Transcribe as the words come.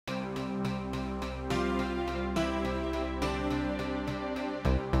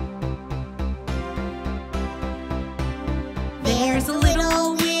There's a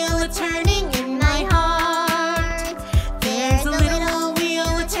little wheel a-turning in my heart. There's a little wheel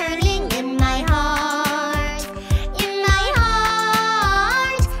a-turning in my heart. In my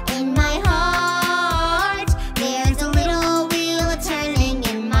heart, in my heart. There's a little wheel a-turning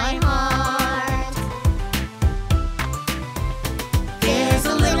in my heart. There's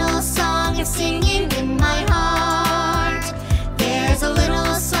a little song a-singing in my heart. There's a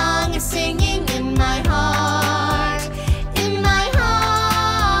little song a-singing in my heart. In my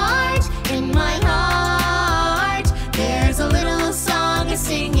heart, in my heart. There's a little song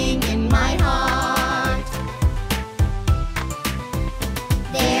a-singing in my heart.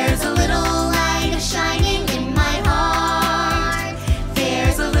 There's a little light a-shining in my heart.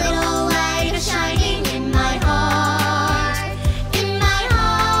 There's a little light a-shining in my heart. In my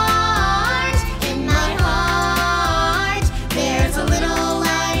heart, in my heart. There's a little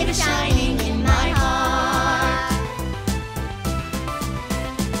light a-shining in my heart.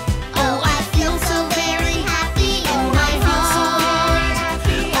 Oh, I feel so very happy in my heart.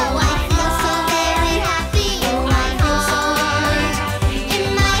 Oh, I feel so very happy in my heart. In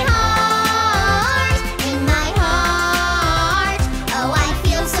my heart, in my heart. Oh, I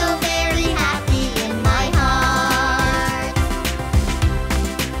feel so very happy in my heart.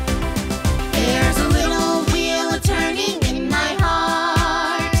 There's a little wheel a-turning in my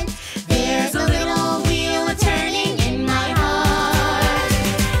heart. There's a little wheel a-turning in my heart.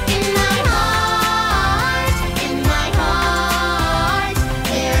 In my heart, in my heart.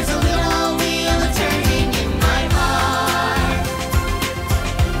 There's a little wheel a-turning in my heart.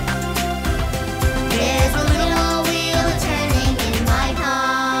 There's a little wheel a-turning in my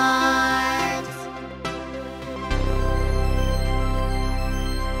heart.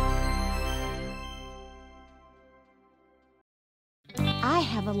 I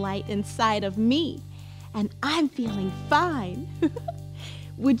have a light inside of me, and I'm feeling fine.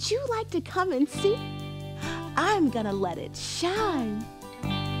 Would you like to come and see? I'm gonna let it shine.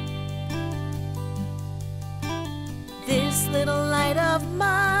 This little light of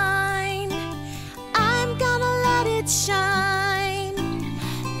mine, I'm gonna let it shine.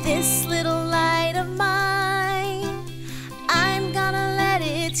 This little light of mine, I'm gonna let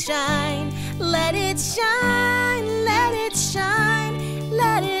it shine. Let it shine, let it shine,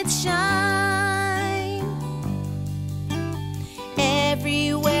 let it shine.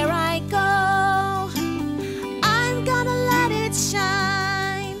 Everywhere I go, I'm gonna let it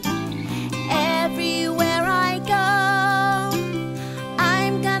shine. Everywhere I go,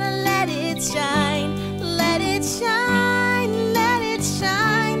 I'm gonna let it shine. Let it shine, let it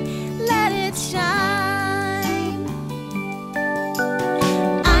shine, let it shine.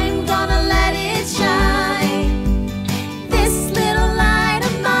 I'm gonna let it shine.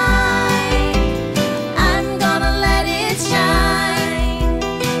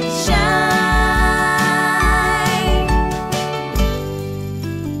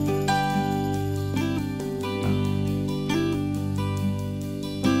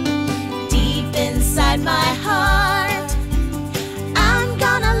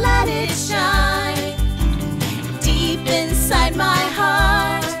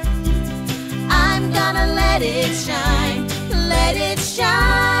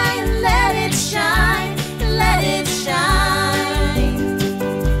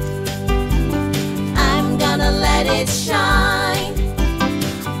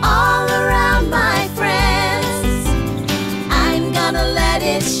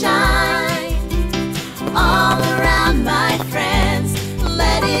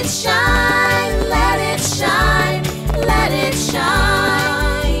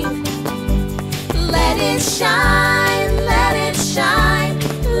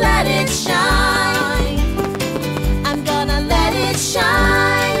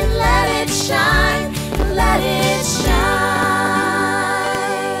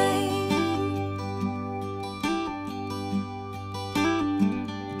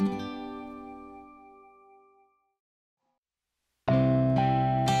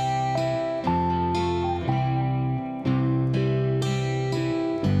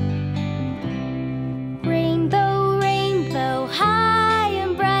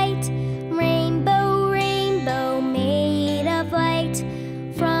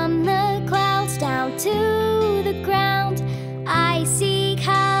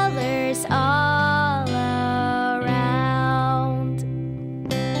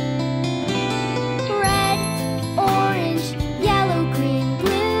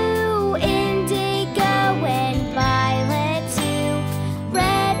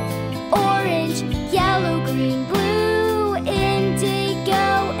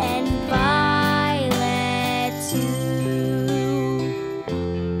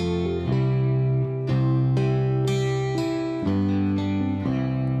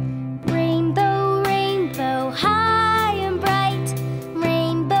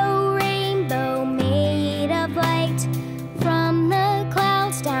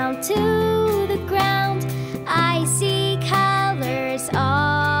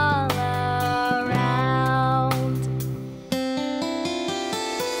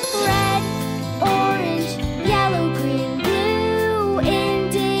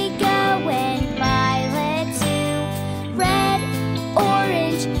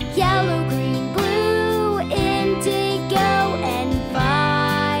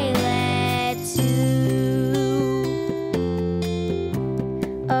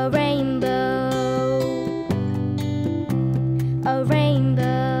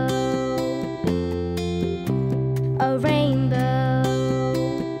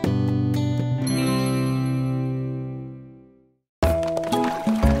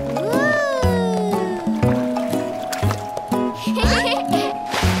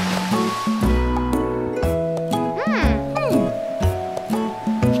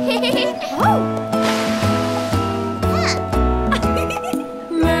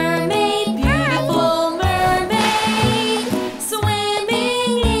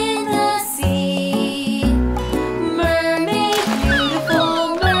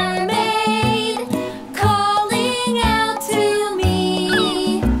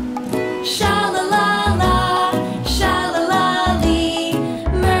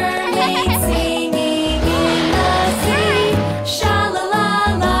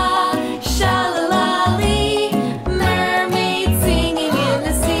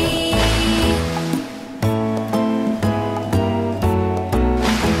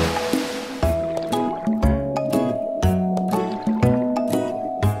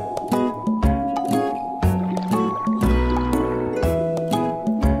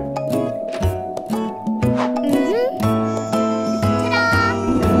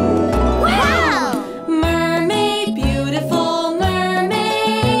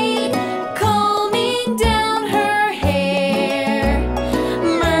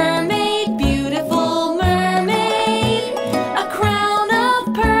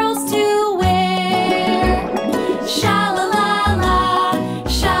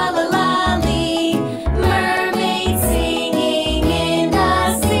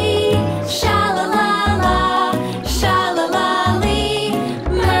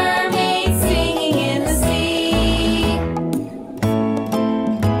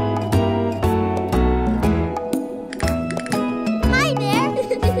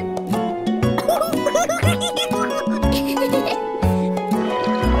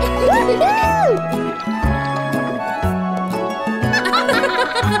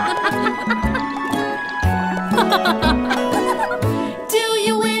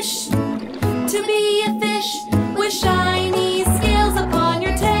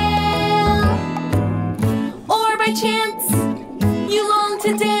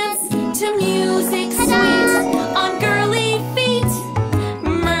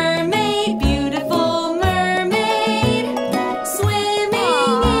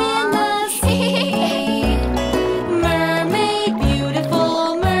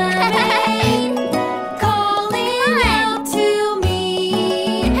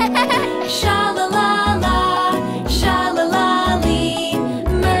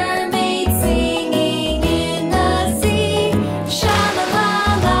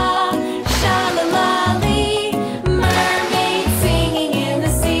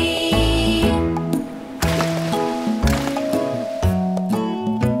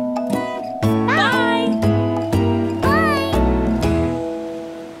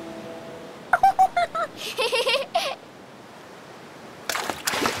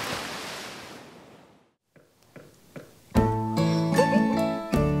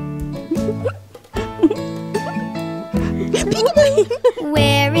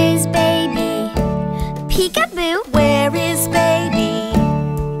 Where is baby? Peekaboo. Where is baby?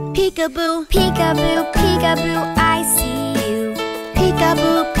 Peekaboo. Peekaboo, peekaboo, I see you.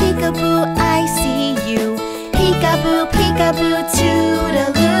 Peekaboo, peekaboo, I see you. Peekaboo, peekaboo,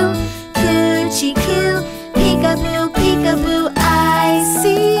 toodaloo. Coochie coo. Peekaboo, peekaboo, I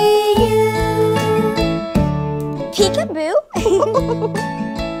see you. Peekaboo.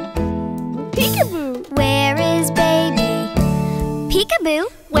 Peekaboo. Where is baby? Peekaboo.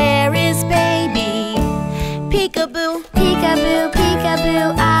 Where is baby? Peekaboo. Peekaboo, peekaboo,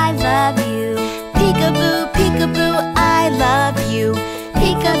 I love you. Peekaboo, peekaboo, I love you.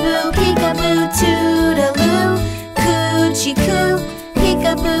 Peekaboo, peekaboo, toodaloo. Coochie coo.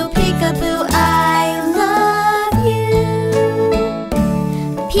 Peekaboo, peekaboo, I love you.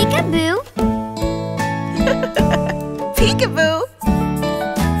 Peekaboo. Peekaboo.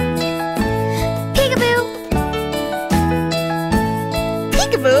 Peekaboo.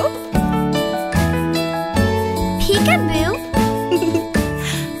 Peekaboo. Peekaboo.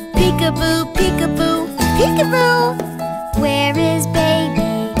 Peekaboo, peekaboo, peekaboo. Where is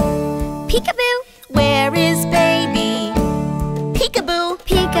baby? Peekaboo. Where is baby? Peekaboo.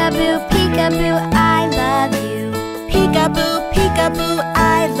 Peekaboo, peekaboo, I love you. Peekaboo, peekaboo,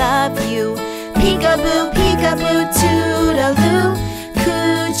 I love you. Peekaboo, peekaboo, toodaloo.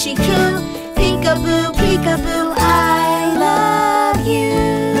 Coochie coo. Peekaboo, peekaboo, I love you.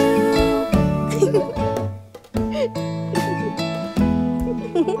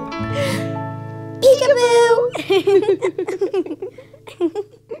 Peekaboo!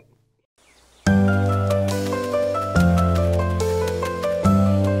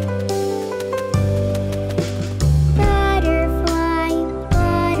 Butterfly,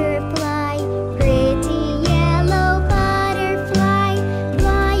 butterfly, pretty yellow butterfly,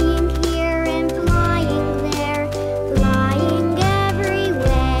 flying here and flying there, flying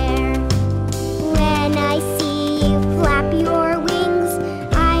everywhere. When I see you flap your wings,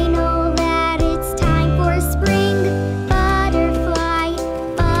 I know that it's time for spring. Butterfly,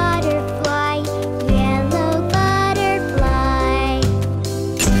 butterfly, yellow butterfly.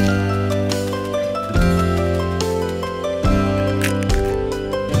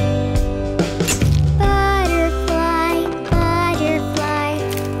 Butterfly, butterfly,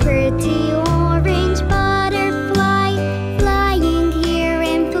 pretty orange butterfly, flying here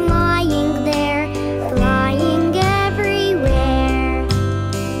and flying there, flying everywhere.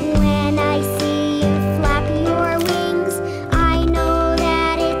 When I see you flap your wings, I know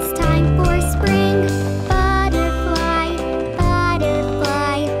that it's time for spring. Butterfly,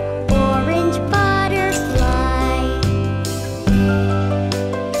 butterfly, orange butterfly.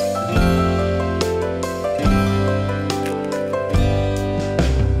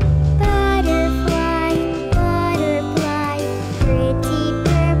 Butterfly, butterfly, pretty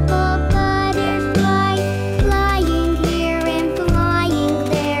purple butterfly, flying here and flying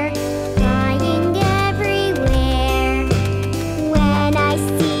there, flying everywhere. When I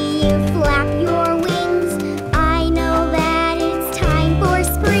see you flap your wings, I know that it's time for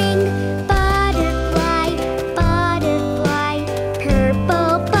spring. Butterfly, butterfly,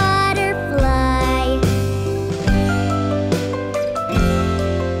 purple butterfly.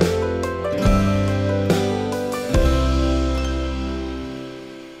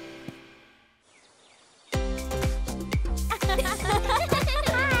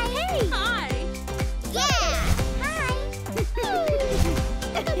 Hi. Yeah! Hi!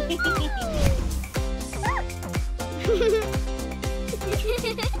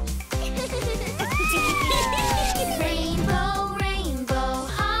 Rainbow, rainbow,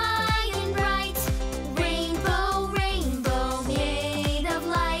 high and bright. Rainbow, rainbow, made of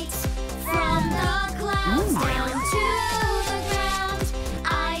light. From the clouds down to the ground,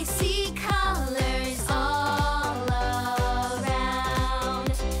 I see colors all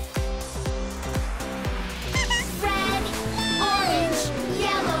around. Red, orange,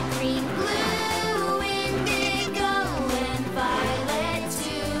 yellow, green, blue, indigo, and violet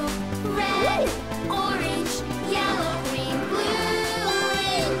too. Red, orange, yellow, green, blue,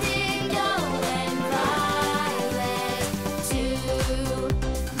 indigo, and violet too.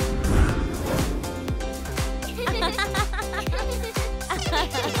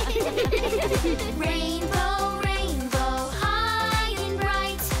 Rainbow, rainbow, high and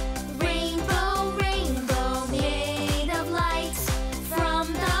bright. Rainbow, rainbow, made of light. From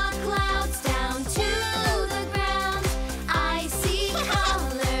the clouds down to the ground, I see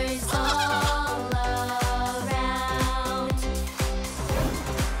colors all around.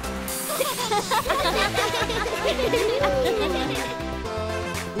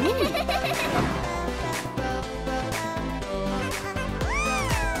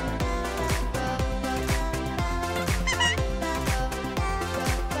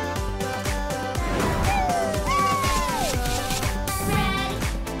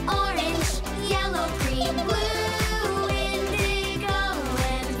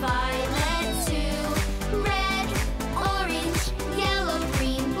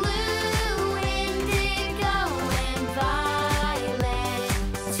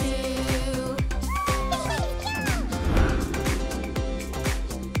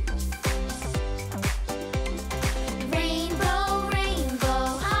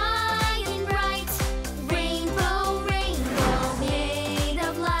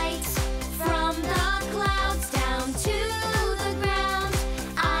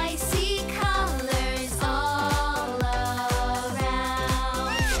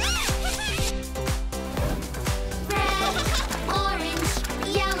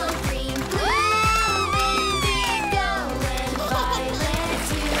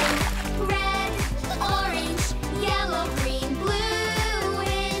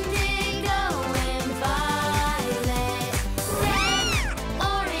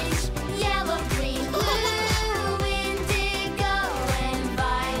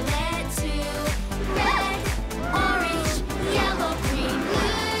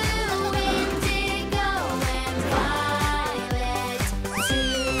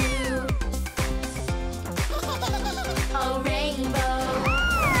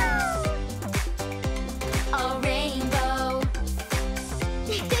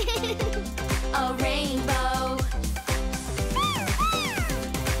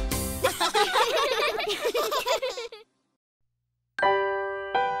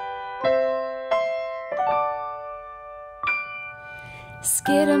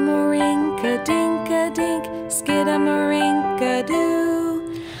 Skidamarinka-dink-a-dink,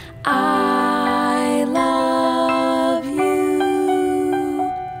 skidamarinka-doo. I love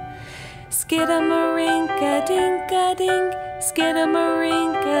you. Skidamarinka-dink-a-dink,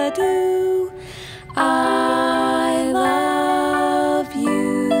 skidamarinka-doo. I love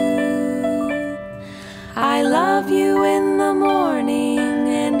you. I love you in the morning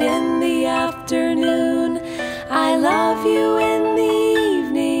and in the afternoon. I love you in the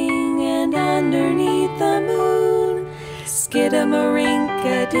evening and underneath the moon.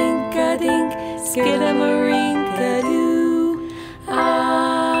 Skidamarinka-dink-a-dink, skidamarinka-doo.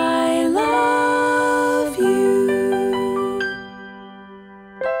 I love you.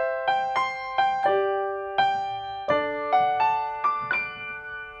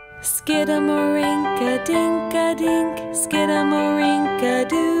 Skidamarinka-dink-a-dink,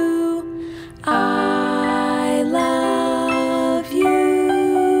 skidamarinka-doo. I love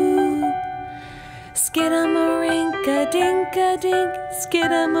you. Skidamarinka-dink-a-dink,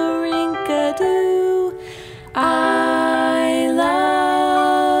 skidamarinka-doo. I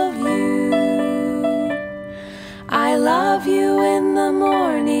love you. I love you in the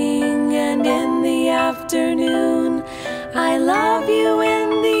morning and in the afternoon. I love you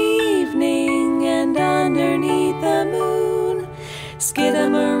in the evening and underneath the moon.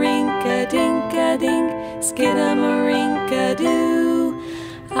 Skidamarinka-dink-a-dink, skidamarinka-doo.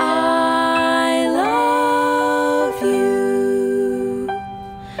 I love you.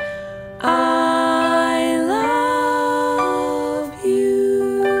 I love you.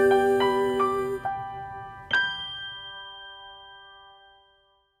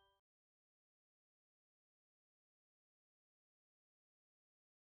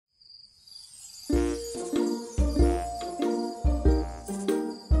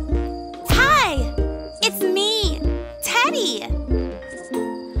 It's me, Teddy.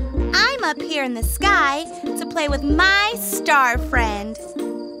 I'm up here in the sky to play with my star friend.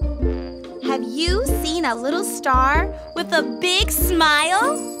 Have you seen a little star with a big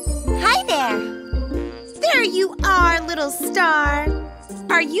smile? Hi there. There you are, little star.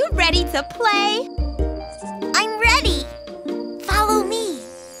 Are you ready to play? I'm ready. Follow me.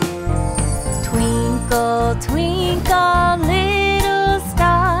 Twinkle, twinkle, little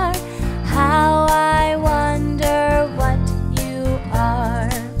star, how I wonder what you are.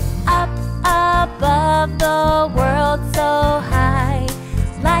 Up above the world so high,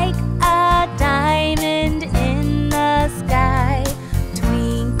 like a diamond in the sky.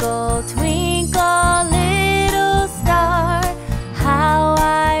 Twinkle, twinkle, little star, how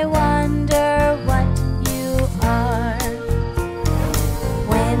I wonder what you are.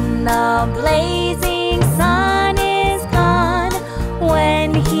 When the blazing sun is gone,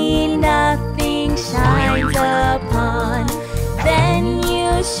 when he nothing shines upon, then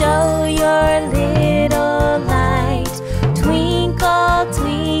you show your little light. Twinkle,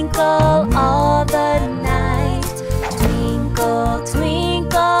 twinkle all the night. Twinkle,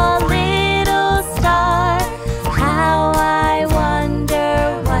 twinkle, little star, how I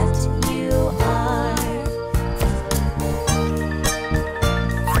wonder what you are.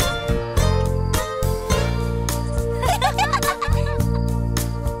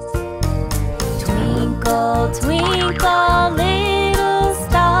 Twinkle, twinkle, little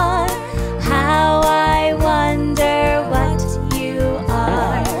star, how I wonder what you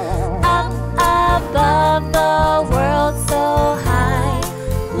are. Up above the world so high,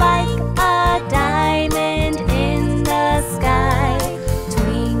 like a diamond in the sky.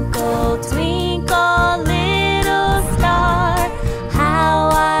 Twinkle, twinkle, little star, how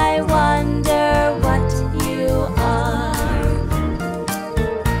I wonder what you are.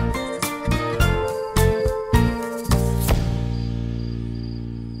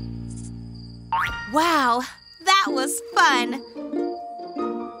 Wow, that was fun.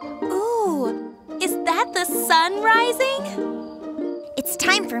 Ooh, is that the sun rising? It's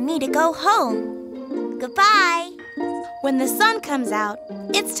time for me to go home. Goodbye. When the sun comes out,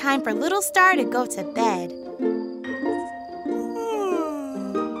 it's time for little star to go to bed.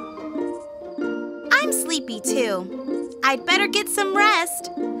 I'm sleepy too. I'd better get some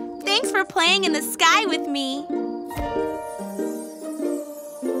rest. Thanks for playing in the sky with me.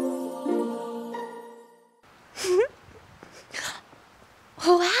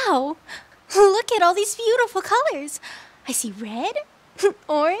 Wow! Look at all these beautiful colors. I see red,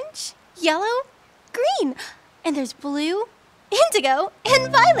 orange, yellow, green, and there's blue, indigo,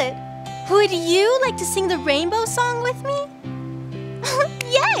 and violet. Would you like to sing the rainbow song with me?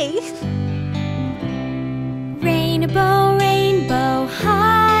 Yay! Rainbow, rainbow,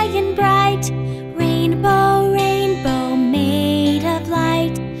 high and bright. Rainbow, rainbow, made of light.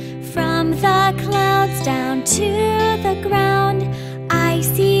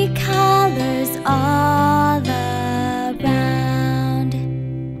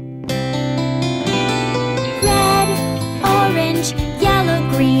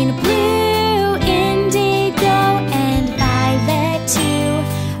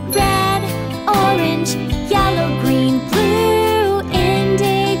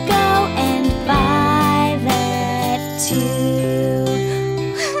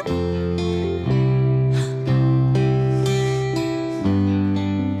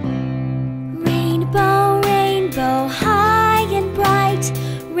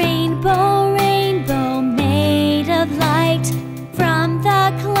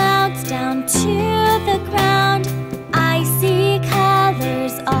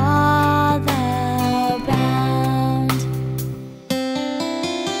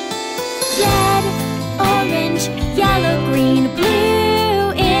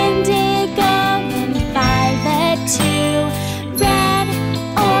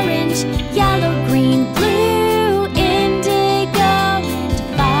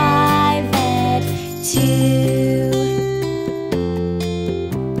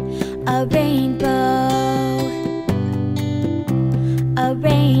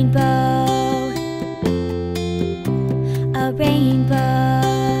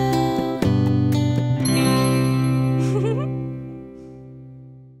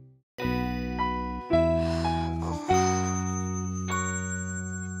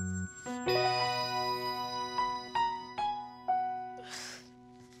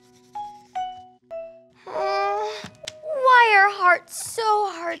 Why are hearts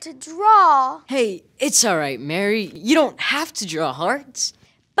so hard to draw? Hey, it's all right, Mary. You don't have to draw hearts.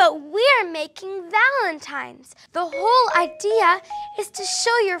 But we're making Valentines. The whole idea is to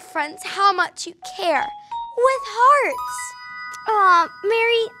show your friends how much you care with hearts.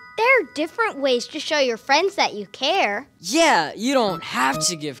 Mary, there are different ways to show your friends that you care. Yeah, you don't have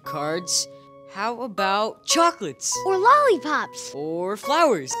to give cards. How about chocolates? Or lollipops. Or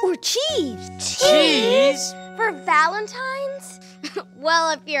flowers? Or cheese. Cheese? For Valentines?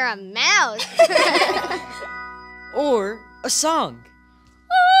 Well, if you're a mouse. Or a song?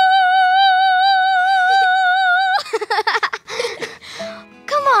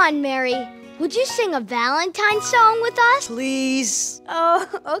 Come on, Mary. Would you sing a Valentine song with us? Please? Oh,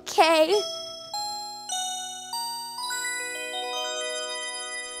 okay.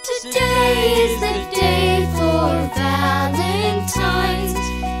 Today is the day for Valentine's.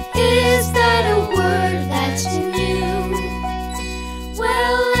 Is that a word that's new?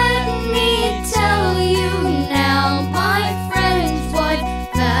 Well, let me tell you now, my friends, what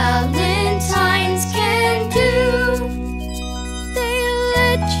Valentines can do. They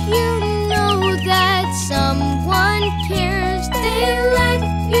let you know that someone cares. They let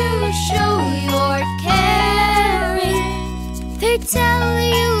you show your caring. They tell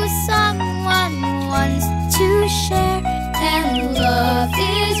you someone wants to share, and love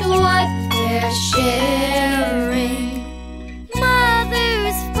is what they're sharing.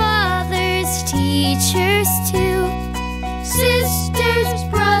 Mothers, fathers, teachers too, sisters,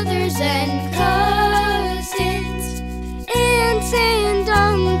 brothers, and cousins, aunts and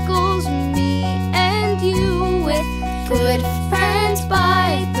uncles, me and you, with good friends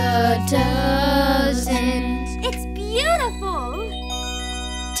by the dozens. It's beautiful!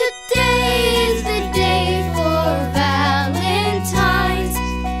 Today is the day for Valentine's.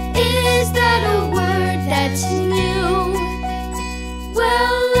 Is that a word that's new?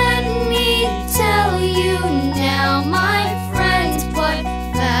 Well, let me tell you now, my friends, what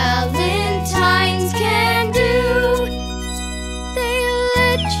Valentines can do. They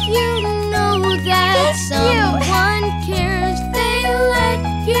let you know that someone cares. They let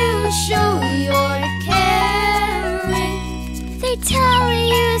you show your caring. They tell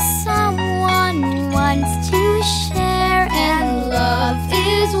you someone wants to share, and love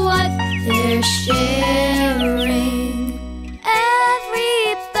is what they're sharing.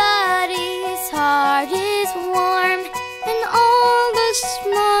 Everybody's heart is warm, and all the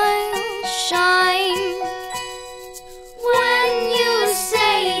smiles shine. When you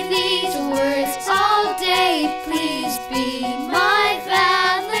say these words all day, please be my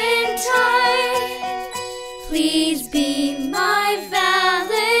Valentine. Please be my Valentine.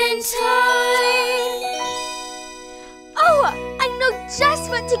 Oh, I know just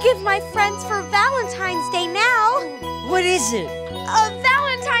what to give my friends for Valentine's Day now. What is it? A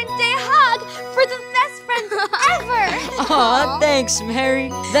Valentine's Day hug for the best friends ever. Aw, thanks, Mary.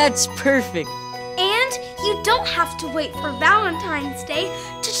 That's perfect. And you don't have to wait for Valentine's Day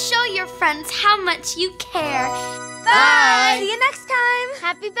to show your friends how much you care. Bye! See you next time!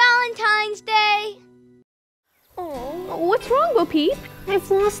 Happy Valentine's Day. Oh, what's wrong, Bo Peep? I've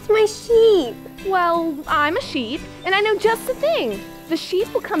lost my sheep. Well, I'm a sheep, and I know just the thing. The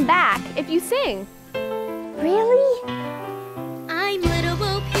sheep will come back if you sing. Really? I'm little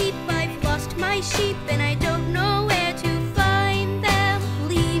Bo Peep, I've lost my sheep, and I don't know where to find them.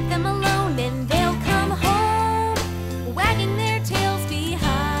 Leave them alone and they'll come home, wagging their tails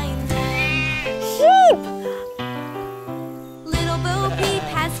behind them. Sheep! Little Bo Peep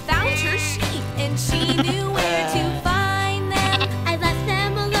has found her sheep, and she knew where to find them. I left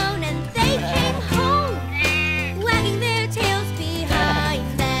them alone and they came home, wagging their tails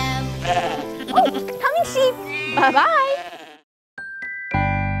behind them. Oh, coming sheep! Bye-bye.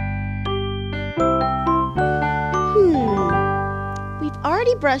 We've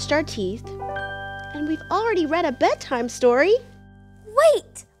already brushed our teeth, and we've already read a bedtime story.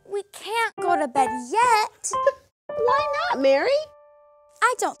 Wait, we can't go to bed yet. Why not, Mary?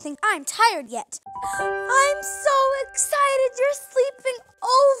 I don't think I'm tired yet. I'm so excited you're sleeping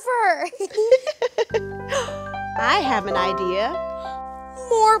over. I have an idea.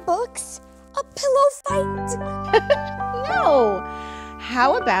 More books? A pillow fight? No.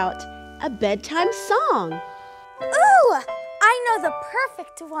 How about a bedtime song? Ooh, I know the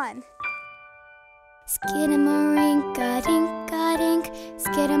perfect one. Skidamarinka-dinka-dink,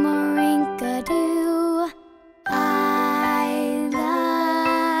 skidamarinka-doo. I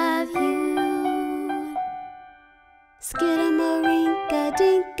love you.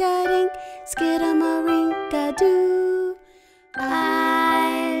 Skidamarinka-dink. skidamarinka-dink, skidamarinka-doo.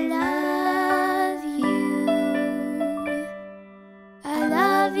 I love you. I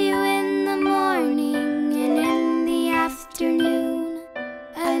love you in the morning and in the afternoon.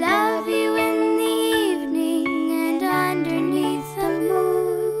 I love you in the evening and underneath the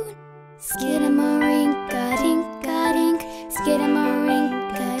moon. Skidamarinka-dink-a-dink,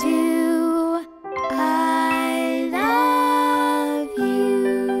 skidamarinka-doo. I love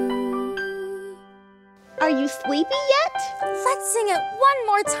you. Are you sleepy yet? Let's sing it one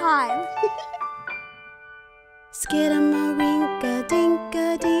more time.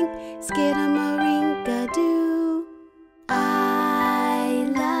 Skidamarinka-dink-a-dink, skidamarinka-doo. I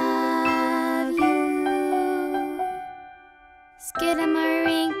love you.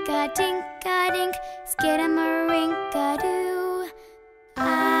 Skidamarinka-dink-a-dink, skidamarinka-doo.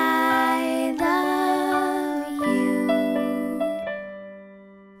 I love you.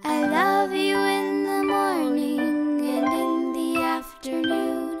 I love you in the morning and in the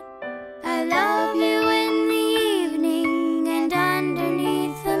afternoon. I love you in the evening and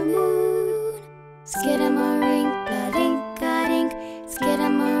underneath the moon. Skidamarinka-dink-a-dink,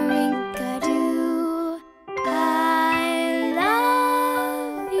 skidamarinka-doo. I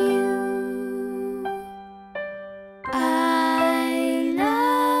love you. I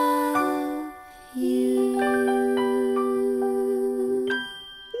love you.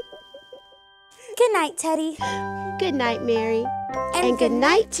 Good night, Teddy. Good night, Mary. And good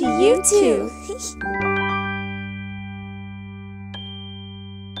night to you too.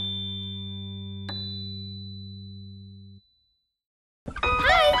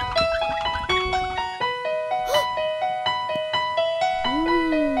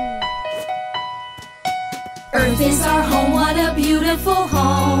 Earth is our home, what a beautiful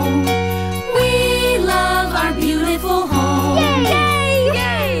home. We love our beautiful home. Yay!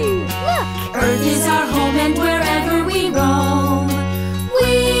 Yay! Look! Earth is our home and wherever we roam,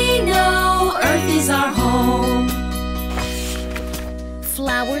 we know Earth is our home.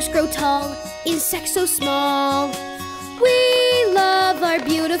 Flowers grow tall, insects so small. We love our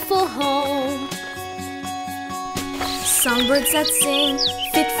beautiful home. Songbirds that sing,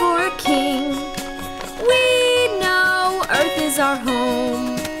 fit for a king. We know Earth is our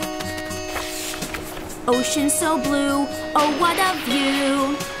home. Ocean so blue, oh what a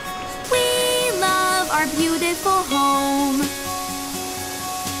view. We love our beautiful home.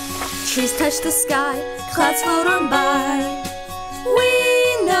 Trees touch the sky, clouds float on by. We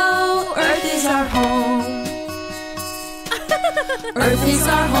know Earth is our home. Earth is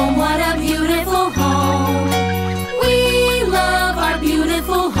our home, what a beautiful home. We love our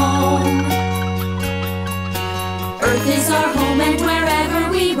beautiful home. Earth is our home and wherever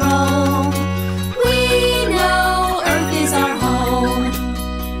we roam, we know Earth is our home.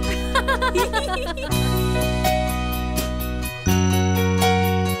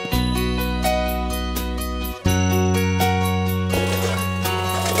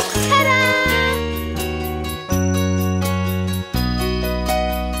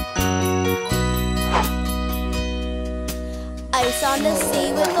 Ice on the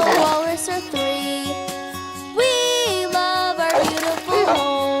sea with a walrus or three. We love our beautiful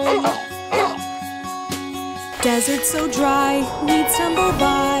home. Desert so dry, weeds tumble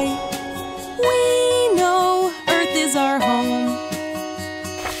by. We know Earth is our home.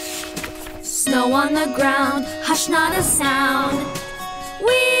 Snow on the ground, hush not a sound.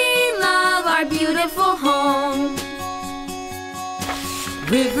 We love our beautiful home.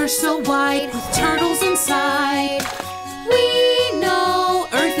 River so wide with turtles inside. We know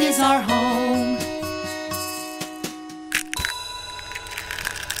Earth is our home.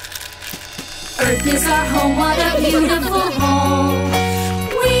 Earth is our home, what a beautiful home.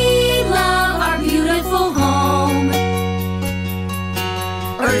 We love our beautiful home.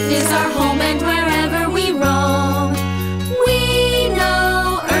 Earth is our home and wherever we roam, we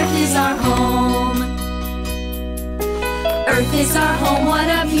know Earth is our home. Earth is our home, what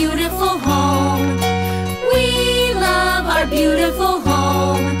a beautiful home. We love our beautiful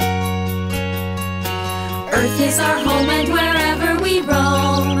home. Earth is our home and wherever we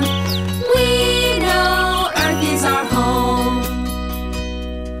roam, we know Earth is our home.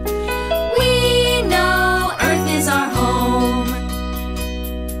 We know Earth is our home.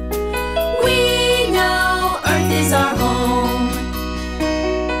 We know Earth is our home.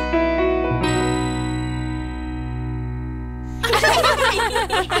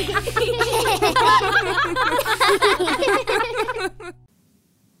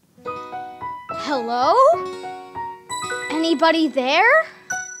 Hello? Anybody there?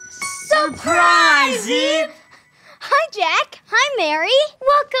 Surprise, Eve! Hi, Jack. Hi, Mary.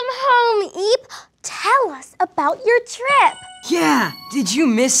 Welcome home, Eep. Tell us about your trip. Yeah, did you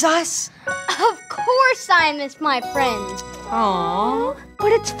miss us? Of course I miss my friends. Aww.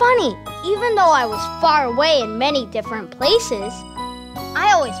 But it's funny, even though I was far away in many different places,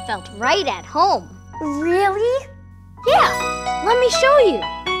 I always felt right at home. Really? Yeah, let me show you.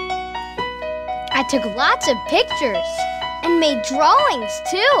 I took lots of pictures and made drawings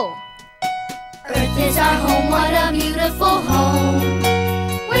too. Earth is our home, what a beautiful home.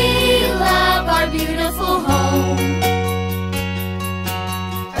 We love our beautiful home.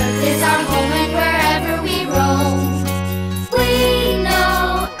 Earth is our home and wherever we roam, we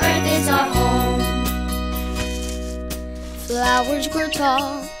know Earth is our home. Flowers grow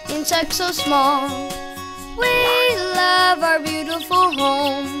tall, insects so small. We love our beautiful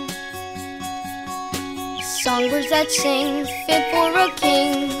home. Songbirds that sing, fit for a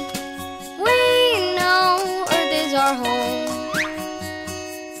king. We know Earth is our home.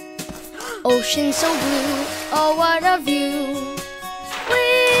 Ocean so blue, oh what a view.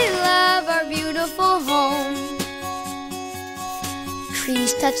 We love our beautiful home.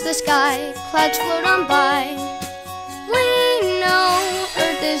 Trees touch the sky, clouds float on by. We know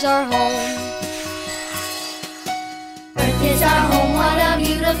Earth is our home. Earth is our home, what a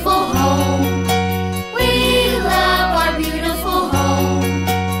beautiful home. We love our beautiful home.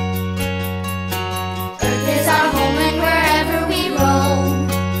 Earth is our home and wherever we roam,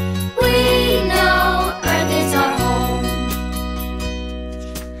 we know Earth is our home.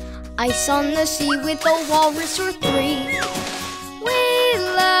 Ice on the sea with a walrus or three. We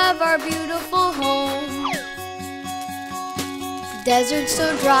love our beautiful home. Desert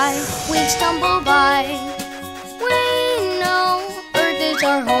so dry, waves tumble by. We know Earth is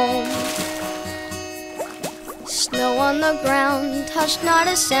our home. Snow on the ground, hush not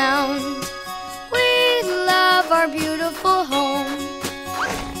a sound. We love our beautiful home.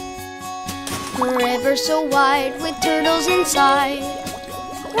 River so wide with turtles inside.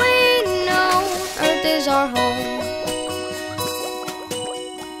 We know Earth is our home.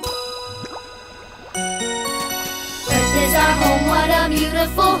 Earth is our home, what a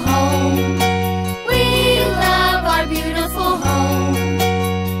beautiful home. We love our beautiful home.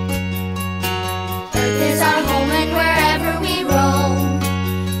 Earth is our home and wherever we roam,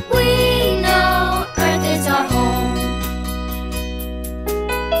 we know Earth is our home.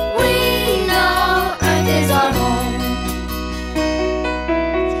 We know Earth is our home.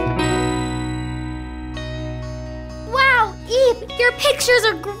 Wow, Eve, your pictures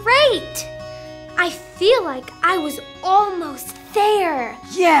are great! I feel like I was almost there.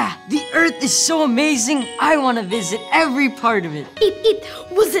 Yeah, the Earth is so amazing. I want to visit every part of it. Eep,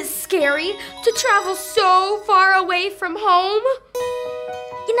 was it scary to travel so far away from home?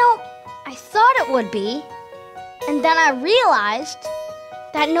 You know, I thought it would be. And then I realized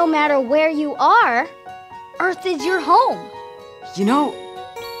that no matter where you are, Earth is your home. You know,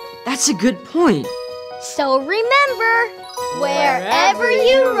 that's a good point. So remember, wherever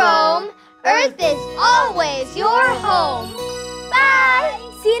you roam, Earth is always your home. Bye!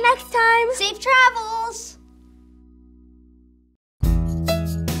 See you next time. Safe travels.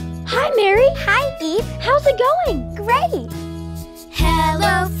 Hi, Mary. Hi, Eve. How's it going? Great.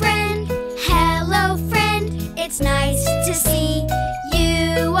 Hello friend, it's nice to see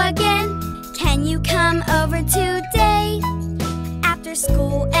you again. Can you come over today after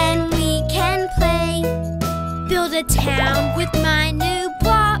school and we can play? Build a town with my new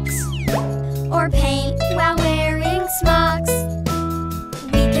blocks, or paint while wearing smocks.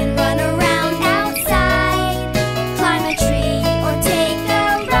 We can run around outside, climb a tree or take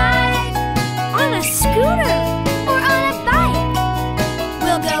a ride on a scooter or on a bike.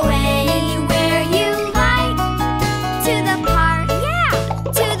 We'll go anywhere you like, to the park, yeah,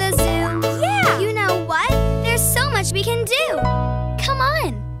 to the zoo, yeah. You know what? There's so much we can do. Come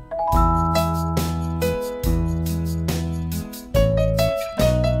on.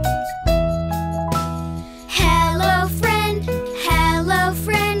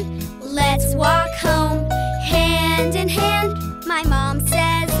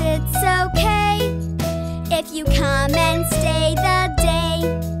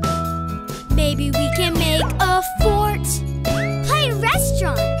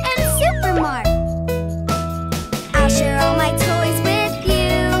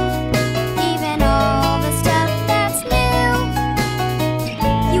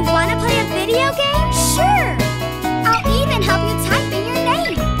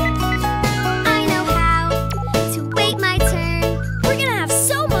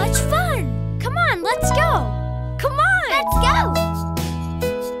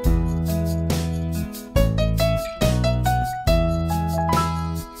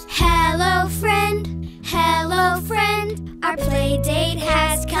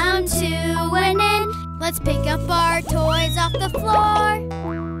 Let's pick up our toys off the floor.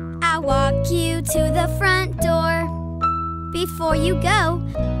 I'll walk you to the front door. Before you go,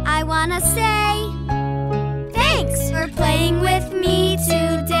 I wanna say thanks for playing with me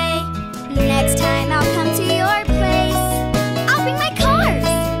today. Next time I'll come to your place. I'll bring my cars.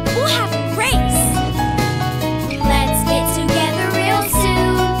 We'll have a race. Let's get together real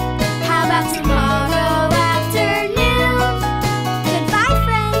soon. How about tomorrow afternoon? Goodbye,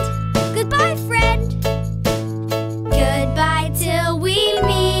 friend. Goodbye, friend. Goodbye till we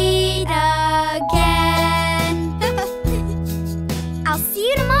meet again. I'll see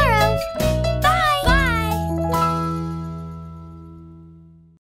you tomorrow. Bye. Bye.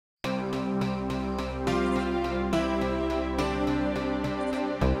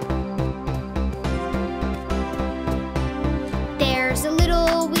 There's a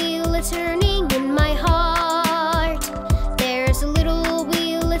little wheel a-turning in my heart. There's a little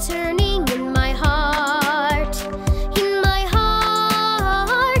wheel a-turning in my heart. In my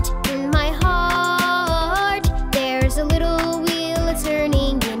heart, in my heart. There's a little wheel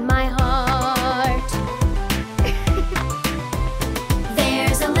a-turning in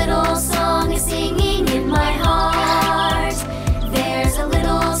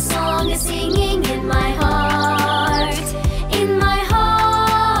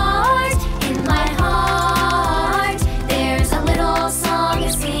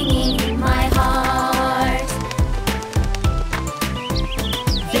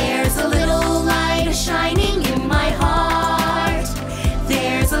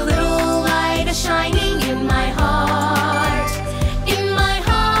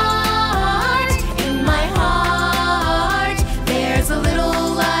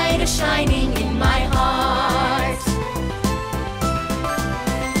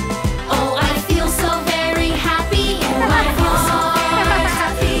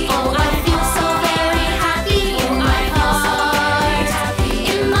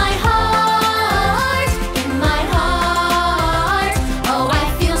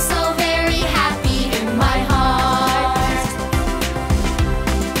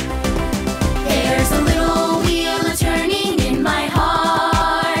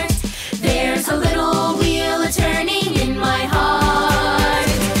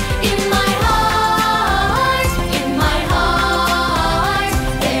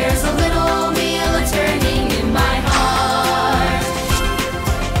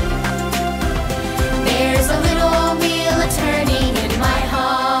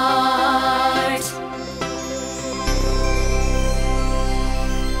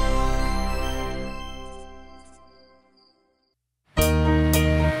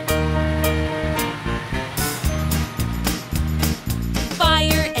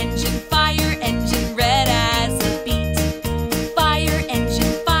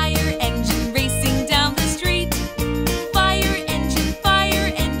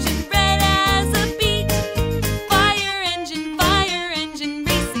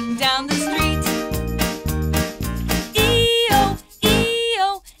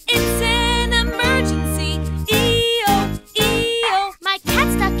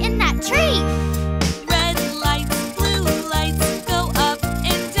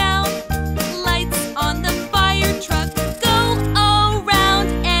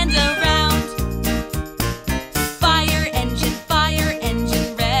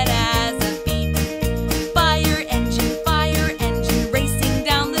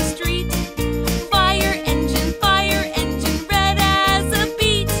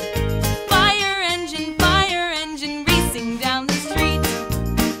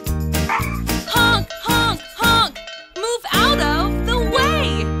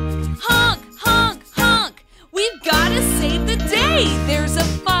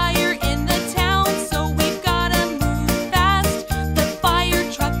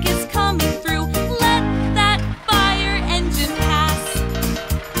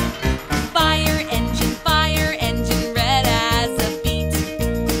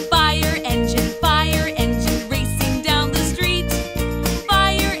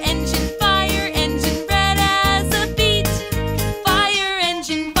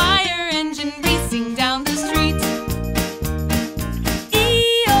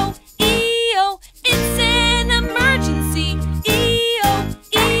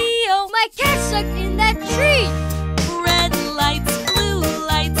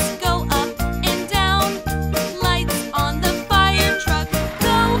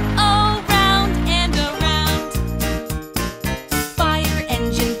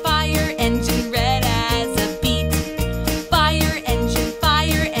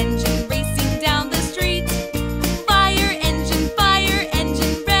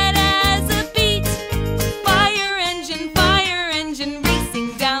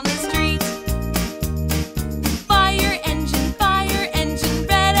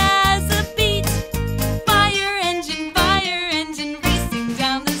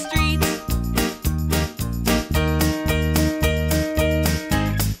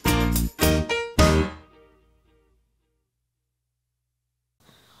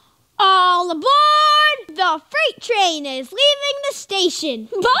All aboard! The freight train is leaving the station.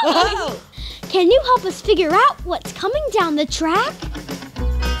 Whoa! Can you help us figure out what's coming down the track?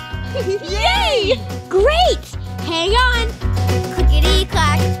 Yay! Great! Hang on.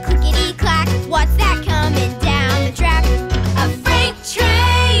 Clickety-clack, clickety-clack, what's that coming down the track? A freight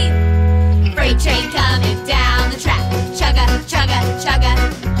train! Freight train coming down the track. Chugga, chugga, chugga.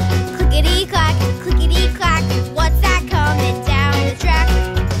 Clickety-clack, clickety-clack, what's that coming down the track?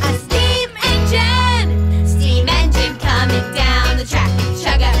 A steam engine! Steam engine coming down the track.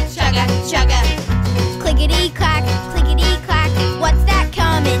 Chugga, chugga, chugga. Clickety-clack, clickety-clack, what's that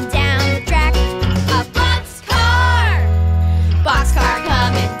coming down the track? A boxcar! Boxcar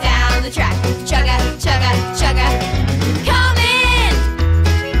coming down the track. Chugga, chugga, chugga. Coming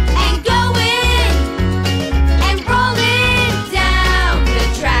and going and rolling down the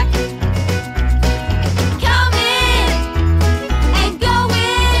track. Coming and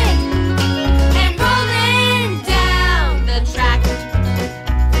going and rolling down the track.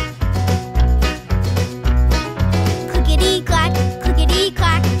 Clickety-clack,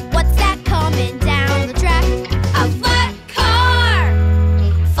 clickety-clack, what's that coming down the track? A flat car!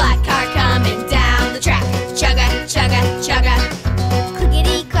 Flat car coming down the track. Chugga, chugga, chugga.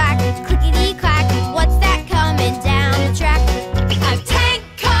 Clickety-clack, clickety-clack, what's that coming down the track? A tank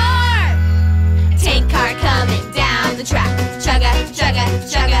car! Tank car coming down the track. Chugga, chugga,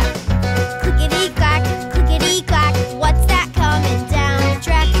 chugga. Clickety-clack, clickety-clack, what's that coming down the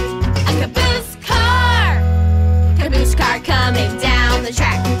track? A caboose car! Caboose car coming down the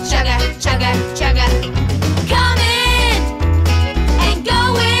track. Chugga, chugga, chugga. Coming and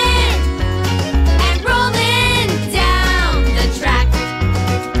going and rolling down the track.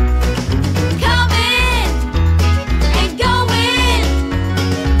 Coming and going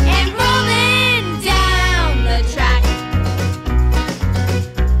and rolling down the track.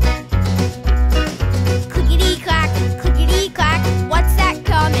 Clickety-clack, clickety-clack, what's that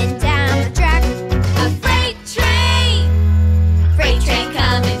coming down the track? A freight train! Freight train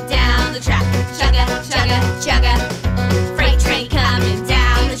coming down the track. Chugga, chugga, chugga. Freight train coming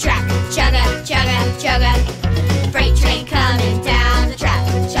down the track. Chugga, chugga, chugga. Freight train coming down the track.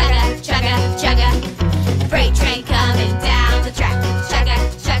 Chugga, chugga, chugga. Freight train coming down the track. Chugga,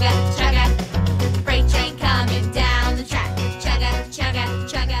 chugga, chugga. Freight train coming down the track. Chugga, chugga,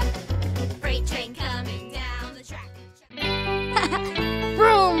 chugga. Freight train coming down the track.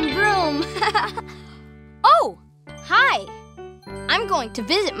 Vroom, vroom. Oh, hi. I'm going to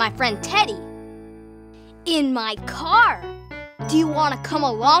visit my friend Teddy. In my car. Do you want to come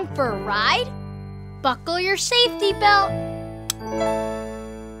along for a ride? Buckle your safety belt.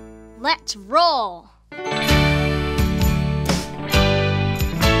 Let's roll.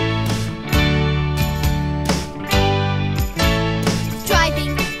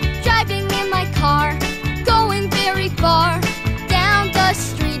 Driving, driving in my car, going very far, down the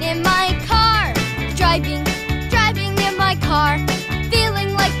street in my car. Driving, driving in my car,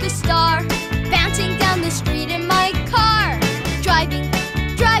 feeling like a star, bouncing down the street in my car. Driving,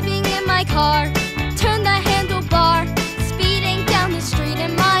 driving in my car, turn the handlebar, speeding down the street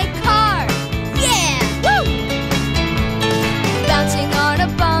in my car. Yeah! Woo! Bouncing on a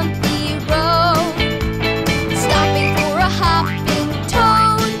bumpy road, stopping for a hopping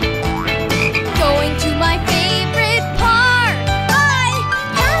toad, going to my favorite park.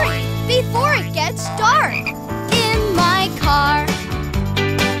 Hurry before it gets dark. In my car,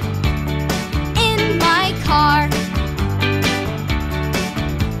 in my car.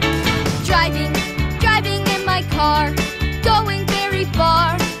 Driving, driving in my car, going very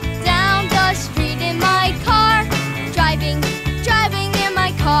far, down the street in my car. Driving, driving in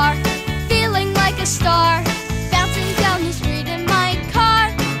my car, feeling like a star, bouncing down the street in my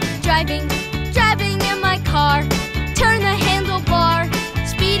car. Driving, driving in my car, turn the handlebar,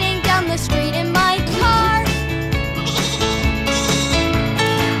 speeding down the street in my car.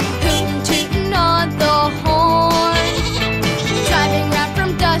 Hootin' tootin' on the horn, driving round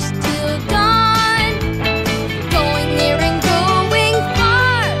from dusk till dawn, going near and going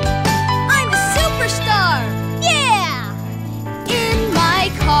far. I'm a superstar, yeah! In my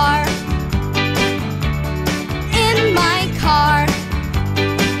car, in my car.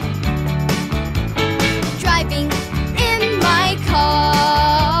 Driving in my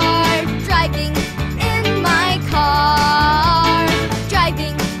car, driving in my car,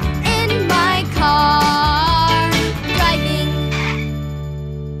 driving in my car, driving.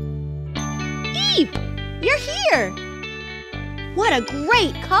 Eve, you're here. What a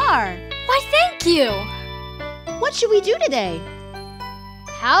great car. Why, thank you. What should we do today?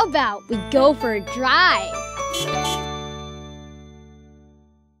 How about we go for a drive?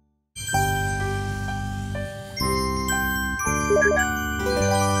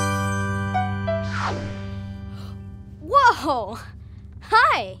 Oh,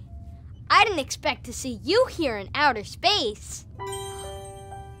 hi. I didn't expect to see you here in outer space.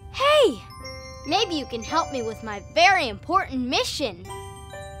 Hey, maybe you can help me with my very important mission.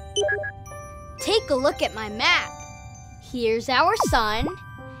 Take a look at my map. Here's our sun,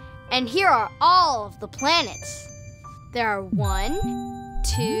 and here are all of the planets. There are 1,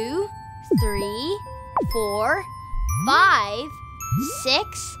 2, 3, 4, 5,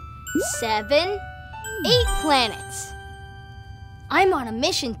 6, 7, 8 planets. I'm on a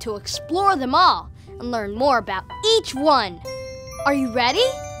mission to explore them all and learn more about each one. Are you ready?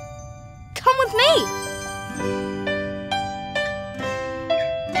 Come with me!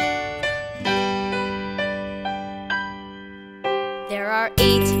 There are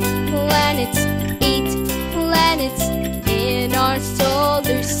 8 planets in our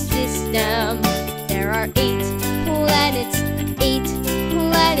solar system. There are 8 planets.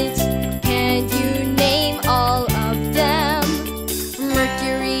 Can you name all of them?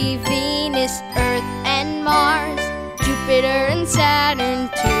 Mercury, Venus, Earth, and Mars, Jupiter and Saturn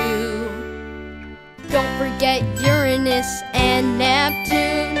too. Don't forget Uranus and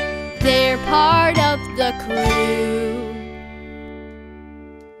Neptune, they're part of the crew.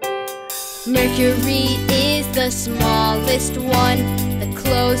 Mercury is the smallest one, the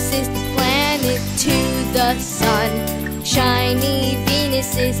closest planet to the sun. Shiny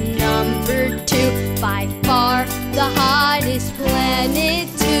Venus is number 2, by far the hottest planet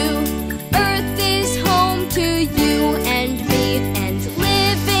too. Earth is home to you and me, and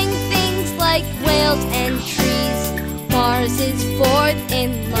living things like whales and trees. Mars is 4th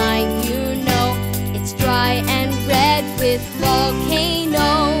in line, you know. It's dry and red with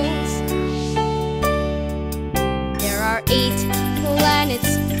volcanoes. There are 8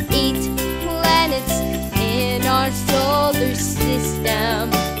 planets in our solar system.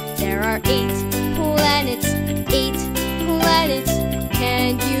 There are 8 planets.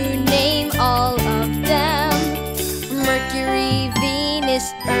 Can you name all of them? Mercury,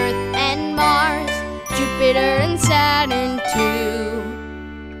 Venus, Earth, and Mars, Jupiter and Saturn too.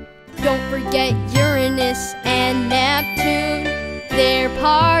 Don't forget Uranus and Neptune, they're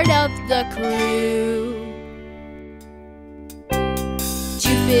part of the crew.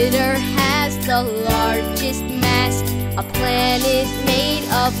 Jupiter has the largest mass, a planet made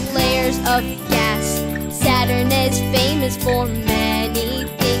of layers of gas. Saturn is famous for many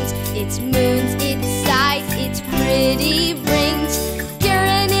things, its moons, its size, its pretty rings.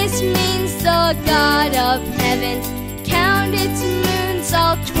 Uranus means the god of heaven, count its moons,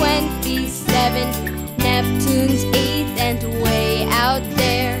 all 27. Neptune's 8th and way out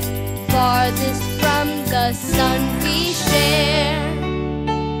there, farthest from the sun we share.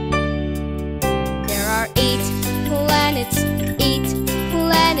 There are 8 planets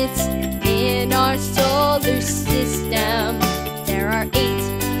in our solar system. There are 8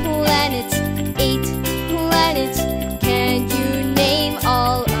 planets. Can you name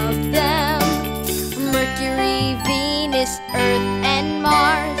all of them? Mercury, Venus, Earth, and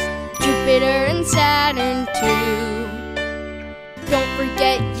Mars, Jupiter and Saturn too. Don't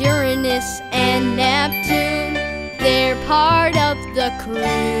forget Uranus and Neptune, they're part of the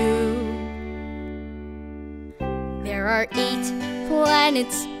crew. There are 8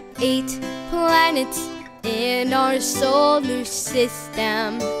 planets in our solar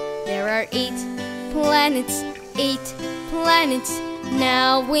system. There are 8 planets.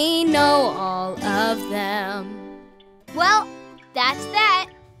 Now we know all of them. Well, that's that.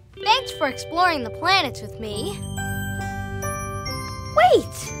 Thanks for exploring the planets with me.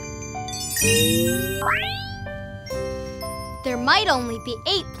 Wait! There might only be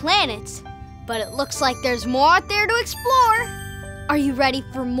 8 planets, but it looks like there's more out there to explore. Are you ready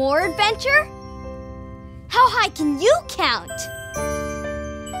for more adventure? How high can you count?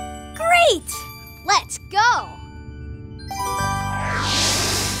 Great! Let's go!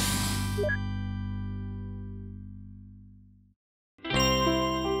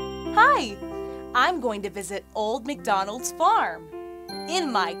 Hi! I'm going to visit Old MacDonald's farm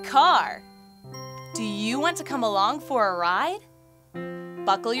in my car. Do you want to come along for a ride?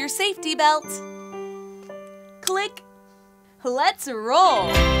 Buckle your safety belt. Click. Let's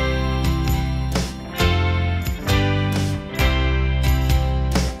roll.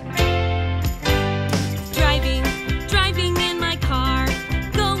 Driving in my car,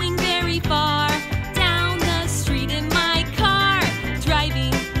 going very far, down the street in my car.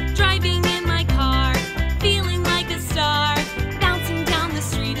 Driving in my car, feeling like a star, bouncing down the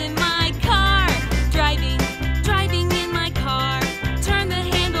street in my car. Driving in my car, turn the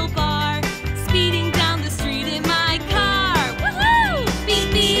handlebar, speeding down the street in my car. Woohoo!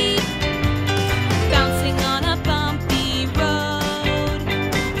 Beep beep.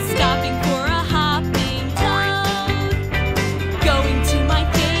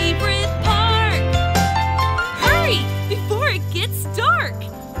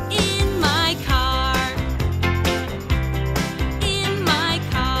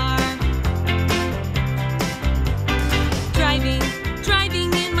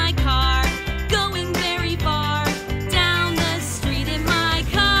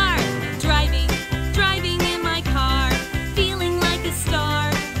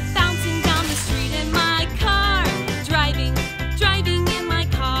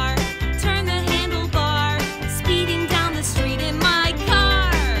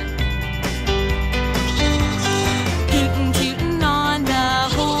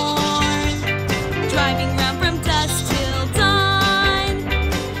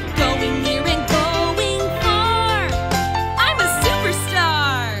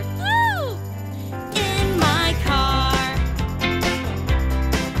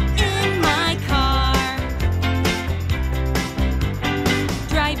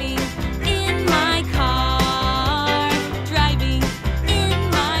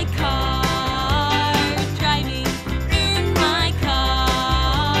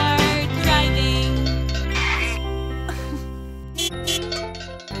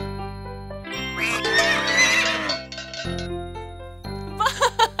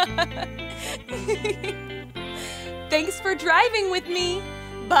 for driving with me.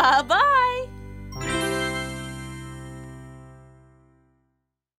 Bye-bye.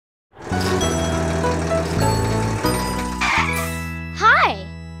 Hi,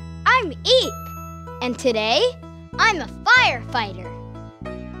 I'm Eep, and today I'm a firefighter.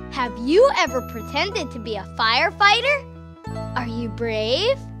 Have you ever pretended to be a firefighter? Are you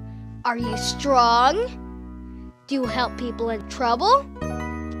brave? Are you strong? Do you help people in trouble?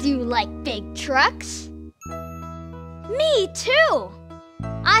 Do you like big trucks? Me too!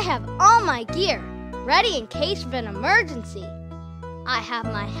 I have all my gear ready in case of an emergency. I have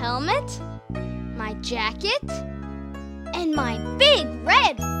my helmet, my jacket, and my big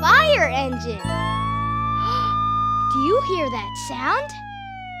red fire engine. Do you hear that sound?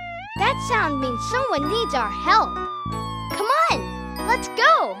 That sound means someone needs our help. Come on, let's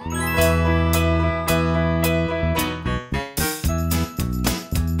go.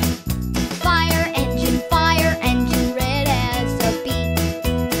 Fire engine, red as a beet.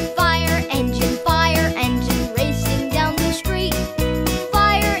 Fire engine, racing down the street.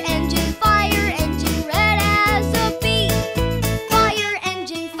 Fire engine, red as a beet. Fire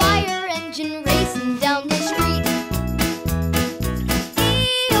engine, racing down the street.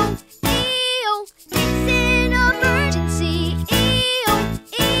 Ee-oh, ee-oh, it's an emergency. Ee-oh,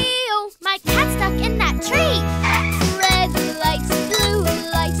 ee-oh, my cat's stuck in that tree. Red lights, blue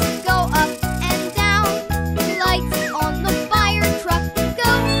lights, go up and down. Lights on the fire truck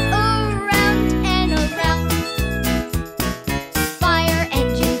go around and around. Fire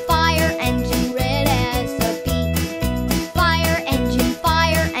engine, red as a beet. Fire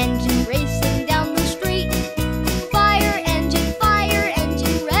engine, racing down the street. Fire engine,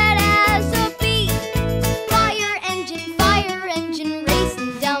 red as a beet. Fire engine,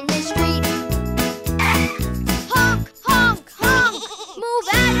 racing down the street. Honk, honk, honk, move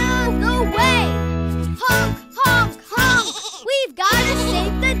out of the way. Honk, honk, honk, we've gotta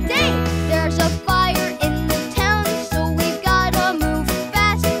save the day. There's a fire in the town, so we've gotta move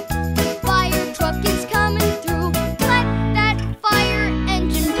fast. Fire truck is coming through, let that fire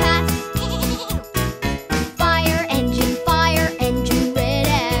engine pass. Fire engine, red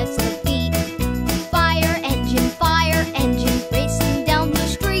as a beet. Fire engine, racing down the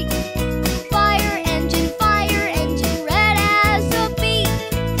street. Fire engine, red as a beet.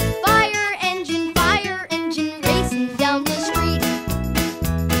 Fire engine, racing down the street.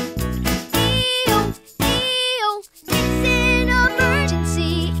 Ee-oh, ee-oh, it's an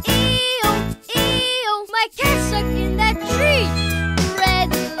emergency. Ee-oh, ee-oh, my cat's stuck in that tree. Red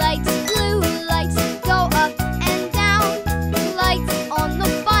lights, blue lights, go up and down. Lights on the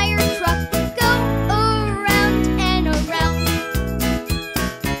fire truck go around and around.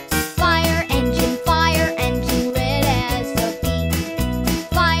 Fire engine, red as a beet.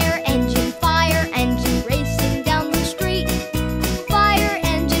 Fire engine, racing down the street. Fire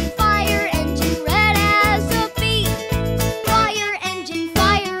engine, red as a beet. Fire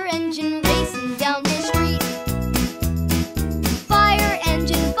engine, racing down the street. Fire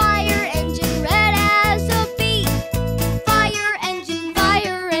engine, red as a beet. Fire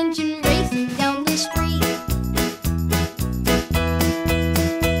engine, racing down the street.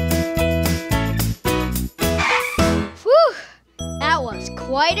 Whew, that was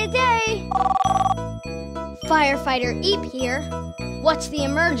quite a day. Firefighter Eep here. What's the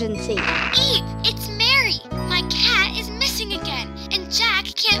emergency? Eep, it's Mary. My cat is missing again, and Jack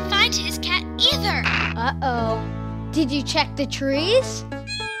can't find his cat either. Uh-oh. Did you check the trees?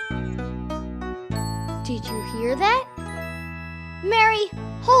 Did you hear that? Mary,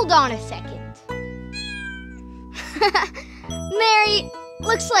 hold on a second. Mary,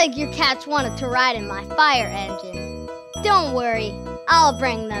 looks like your cats wanted to ride in my fire engine. Don't worry, I'll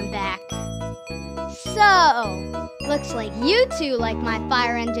bring them back. So, looks like you two like my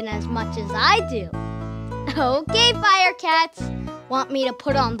fire engine as much as I do. Okay, fire cats. Want me to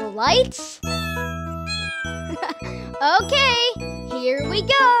put on the lights? Okay, here we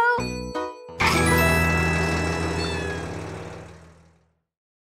go.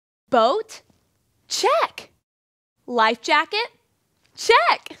 Boat? Check. Life jacket?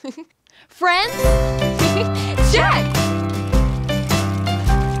 Check. Friends? Check.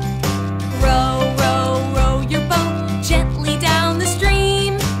 Row, row, row your boat gently down the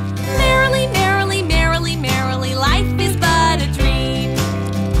stream. Merrily, merrily, merrily, merrily, life is but a dream.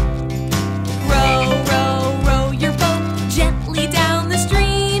 Row, row, row your boat gently down the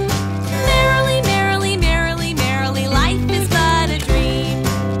stream. Merrily, merrily, merrily, merrily, life is but a dream.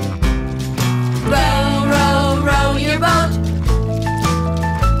 Row, row, row your boat.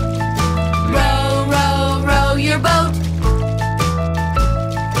 Row, row, row your boat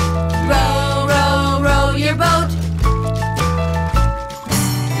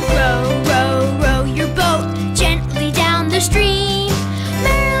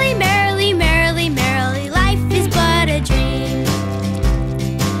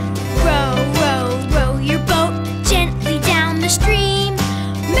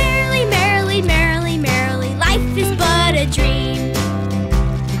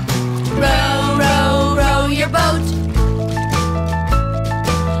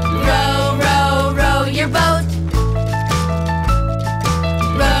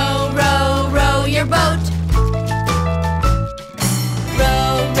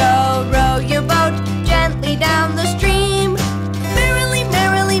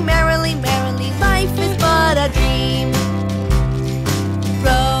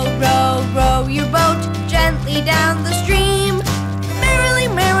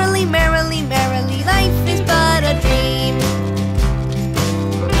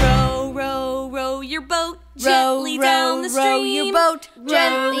Gently down the stream. Row your boat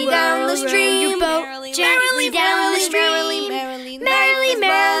gently down the stream. Gently down the stream. Merrily, merrily,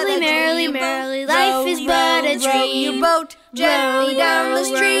 merrily, merrily, life is but a dream. Row your boat gently down the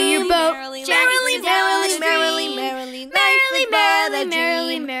stream. Gently down the stream. Merrily, merrily, Merrily, merrily,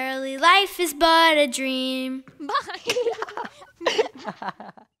 merrily, merrily, life is but a dream.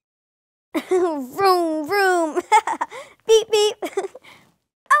 Vroom, vroom. Beep, beep.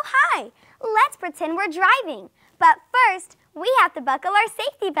 Oh, hi. Let's pretend we're driving. But first, we have to buckle our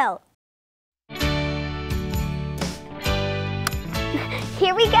safety belt.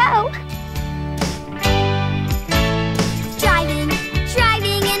 Here we go. Driving,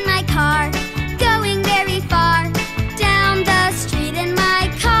 driving in my car, going very far, down the street in my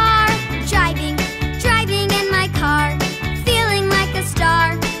car. Driving, driving in my car, feeling like a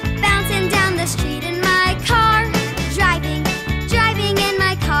star, bouncing down the street in my car. Driving, driving in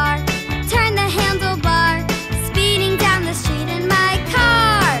my car, turn the handlebar, speeding down the street in my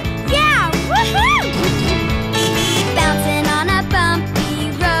car. Yeah, woohoo! Bouncing on a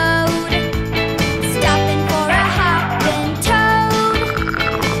bumpy road, stopping for a hop and toad,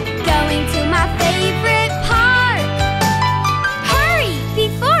 going to my favorite park. Hurry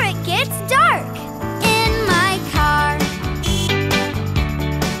before it gets dark. In my car,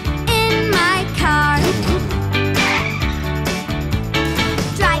 in my car.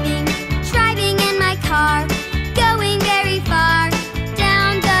 Driving, driving in my car, going very far,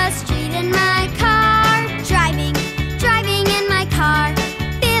 down the street in my car. Driving, driving in my car,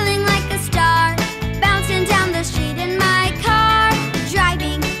 feeling like a star, bouncing down the street in my car.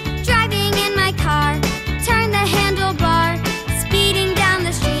 Driving, driving in my car, turn the handlebar, speeding down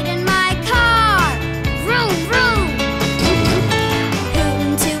the street in my car. Vroom, vroom.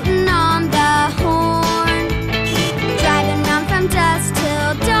 Hootin' tootin' on the horn, driving round from dusk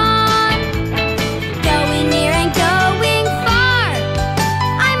till dawn, going near and going far.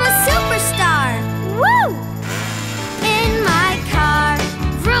 I'm a superstar. Woo! In my car,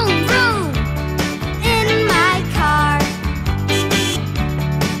 vroom, vroom. In my car,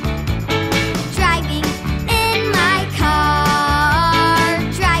 driving in my car,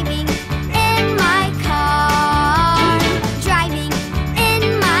 driving in my car, driving in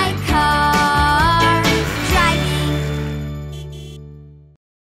my car, driving.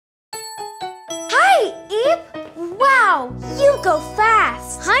 Hi, Eve. Wow, you go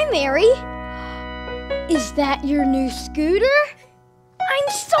fast. Hi, Mary. Is that your new scooter? I'm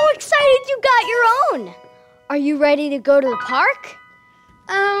so excited you got your own. Are you ready to go to the park?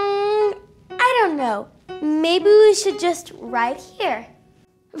 I don't know. Maybe we should just ride here.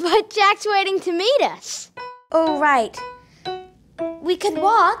 But Jack's waiting to meet us. Oh, right. We could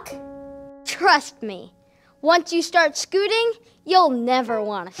walk. Trust me, once you start scooting, you'll never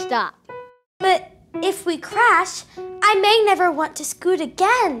want to stop. But if we crash, I may never want to scoot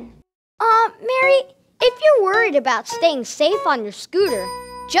again. Mary, if you're worried about staying safe on your scooter,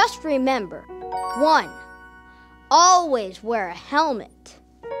 just remember, 1, always wear a helmet.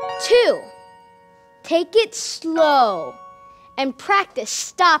 2, take it slow and practice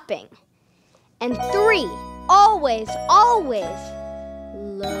stopping. And 3, always, always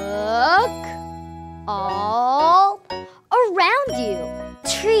look all around you.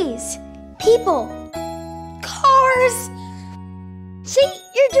 Trees, people, Cars! See,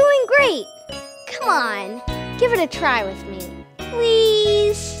 you're doing great. Come on, give it a try with me,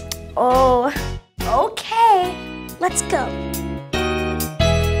 please. Oh, okay. Let's go.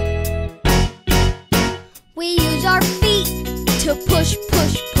 We use our feet to push,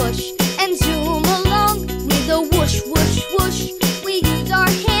 push, push, and zoom along with a whoosh, whoosh, whoosh. We use our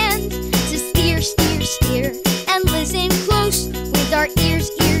hands to steer, steer, steer, and listen close with our ears,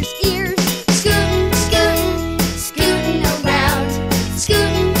 ears, ears. Scootin', scootin', scootin' around.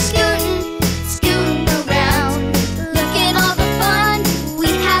 Scootin', scootin', scootin' around. Look at all the fun we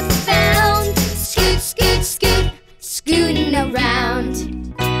have found. Scoot, scoot, scoot, scootin' around.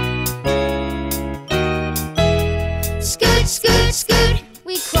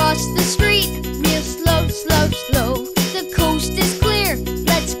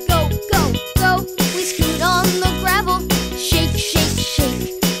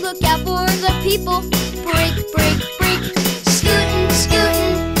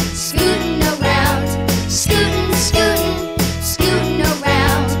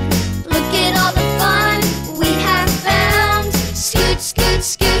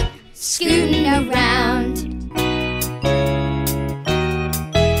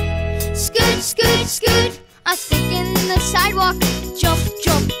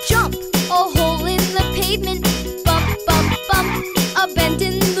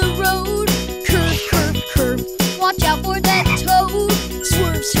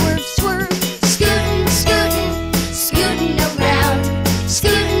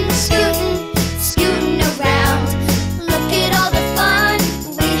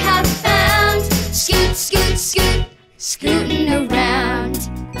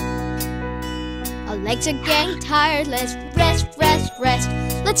 It's a gang tireless. Rest, rest, rest.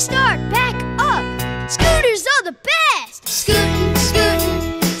 Let's start back up. Scooters are the best. Scootin',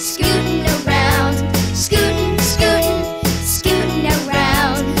 scootin', scootin' around. Scootin', scootin', scootin'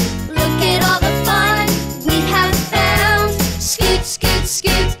 around. Look at all the fun we have found. Scoot, scoot,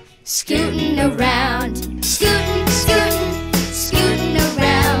 scoot, scootin' around. Scootin', scootin', scootin'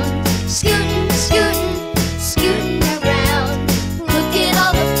 around. Scootin', scootin', scootin' around. Look at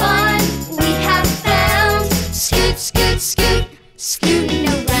all the fun we have found. Scoot, scoot, scoot, scootin'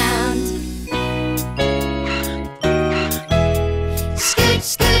 around. Scoot,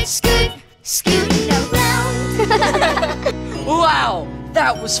 scoot, scoot, scootin' around. Wow,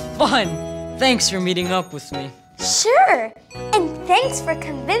 that was fun. Thanks for meeting up with me. Sure. And thanks for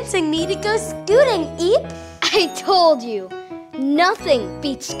convincing me to go scooting, Eep. I told you, nothing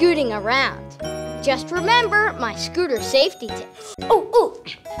beats scooting around. Just remember my scooter safety tips. Oh,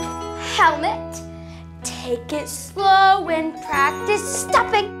 helmet. Take it slow and practice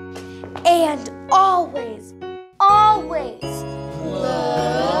stopping. And always, always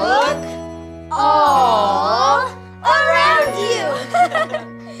look all around you.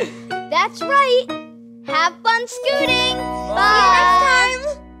 That's right. Have fun scooting. Bye.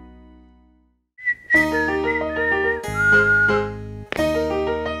 See you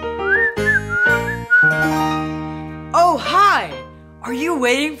next time. Oh, hi! Are you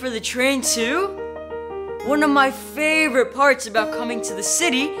waiting for the train too? One of my favorite parts about coming to the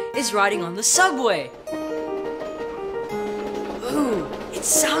city is riding on the subway. Ooh, it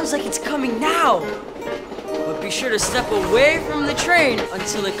sounds like it's coming now. But be sure to step away from the train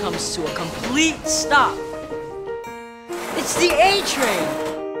until it comes to a complete stop. It's the A train.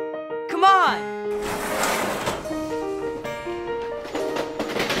 Come on.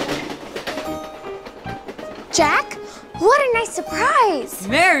 Jack, what a nice surprise.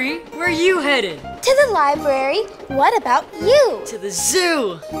 Mary, where are you headed? To the library. What about you? To the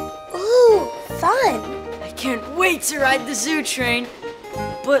zoo. Ooh, fun. I can't wait to ride the zoo train.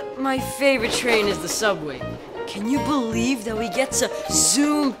 But my favorite train is the subway. Can you believe that we get to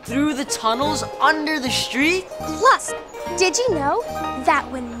zoom through the tunnels under the street? Plus, did you know that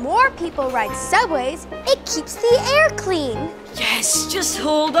when more people ride subways, it keeps the air clean? Yes, just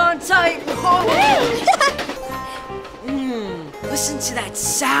hold on tight. Listen to that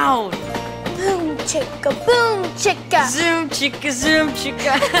sound. Boom chicka, boom chicka. Zoom chicka, zoom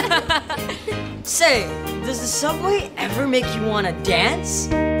chicka. Say, does the subway ever make you want to dance?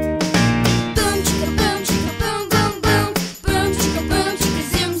 Boom chicka, boom chicka, boom boom boom. Boom chicka, boom chicka,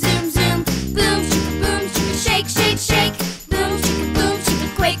 zoom zoom zoom. Boom chicka, boom chicka, shake shake shake. Boom chicka,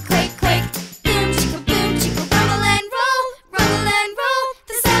 quake quake quake. Boom chicka, rumble and roll,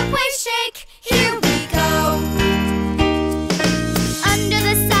 the subway shake. Here we go. Under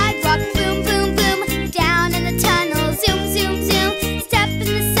the sidewalk, boom boom boom. Down in the tunnel, zoom zoom zoom. Step in the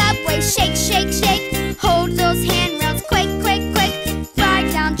subway, shake shake shake. Hold those handrails, quake quake quake. Ride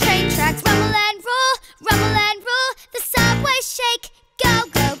down train tracks, rumble and roll, the subway shake. Go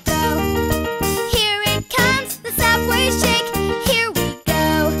go go. Here it comes, the subway shake. Here we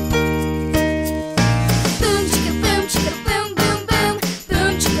go. Boom chicka, boom boom boom.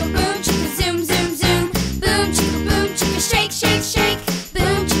 Boom chicka, zoom zoom zoom. Boom chicka, shake shake shake.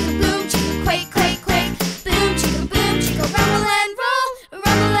 Boom chicka, quake quake quake. Boom chicka, rumble and roll,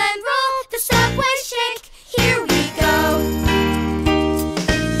 the subway shake. Here we go.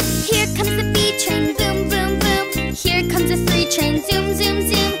 Here comes the B train, boom boom boom. Here comes the 3 train, zoom zoom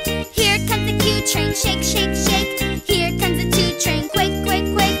zoom. Here comes the Q train, shake shake shake. Here comes the 2 train, quake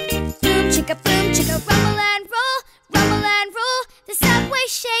quake quake. Boom chicka, rumble and roll, the subway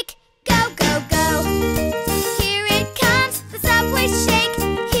shake. Go go go. Here it comes, the subway shake.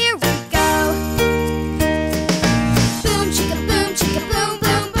 Here we go. Boom chicka, boom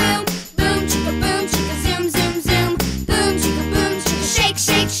boom boom. Boom chicka, zoom zoom zoom. Boom chicka, shake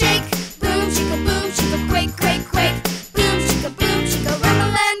shake shake. Boom chicka, quake quake quake. Boom chicka,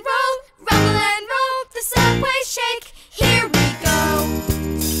 rumble and roll, the subway shake. Here we go.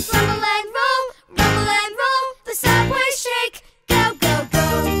 Rumble and roll, the subway shake. Go go go.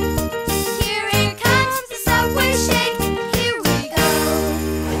 Here it comes, the subway shake. Here we go.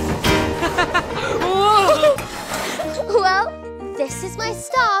 Whoa! Well, this is my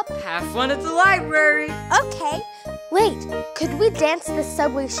stop. Have fun at the library. Okay. Wait, could we dance the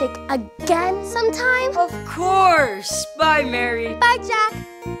subway shake again sometime? Of course. Bye, Mary. Bye, Jack.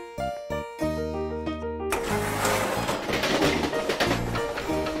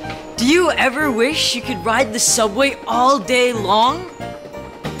 Do you ever wish you could ride the subway all day long?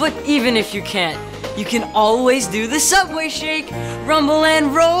 But even if you can't, you can always do the subway shake. Rumble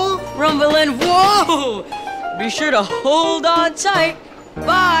and roll, rumble and whoa! Be sure to hold on tight.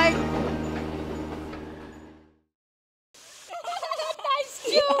 Bye.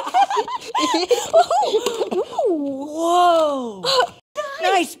 Whoa!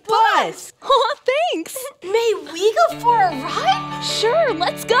 Nice bus! Oh, thanks. May we go for a ride? Sure,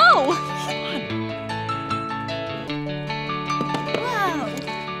 let's go. Wow.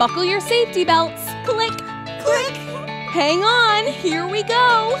 Buckle your safety belts. Click, click. Hang on, here we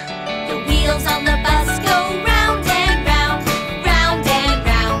go. The wheels on the bus go round and round, round and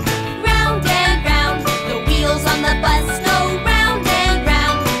round, round and round. The wheels on the bus go round and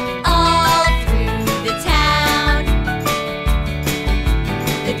round, all through the town.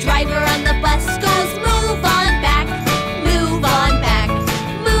 The driver on the bus goes move on back, move on back,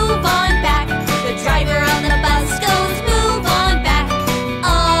 move on back. The driver on the bus goes move on back,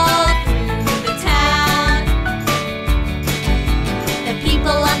 all through the town. The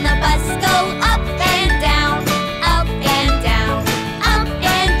people on the bus go up and down, up and down, up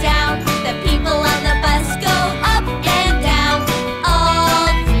and down. The people on the bus go up and down, all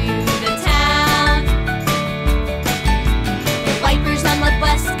through the town. The wipers on the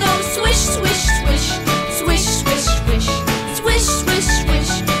bus go swish, swish, swish, swish, swish, swish, swish, swish,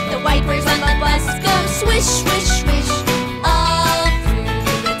 swish. The wipers on the bus go swish, swish, swish, all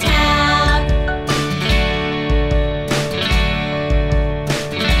through the town.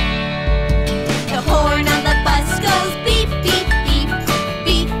 The horn on the bus goes beep, beep, beep,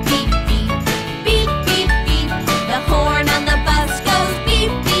 beep, beep, beep, beep, beep, beep. The horn on the bus goes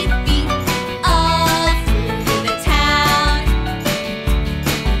beep, beep, beep, all through the town.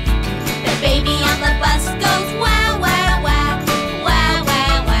 The baby on the bus goes wow, wow, wow, wow,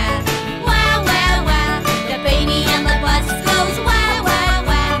 wow, wow, wow, wow, wow. The baby on the bus goes wow, wow,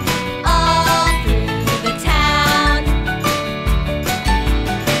 wow, all through the town.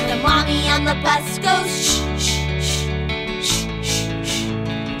 The mommy on the bus goes shh, shh, shh, shh, shh,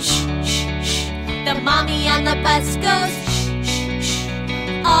 shh, shh, shh. The mommy on the bus goes shh, shh, shh,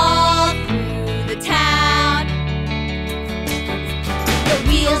 all through the town. The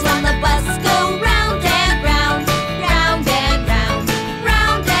wheels on the bus go round and round, round and round,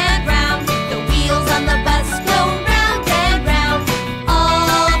 round and round. The wheels on the bus go round and round,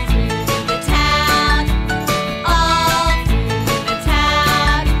 all through the town, all through the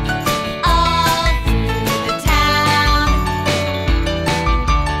town, all through the town.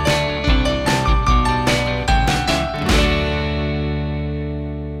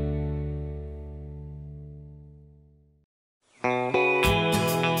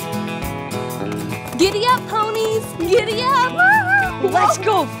 Giddy up, ponies. Giddy up. Let's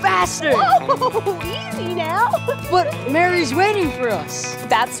go faster. Whoa, easy now. But Mary's waiting for us.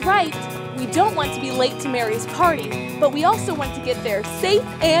 That's right. We don't want to be late to Mary's party, but we also want to get there safe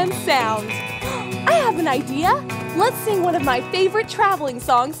and sound. I have an idea. Let's sing one of my favorite traveling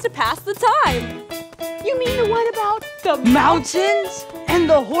songs to pass the time. You mean the one about the Mountains and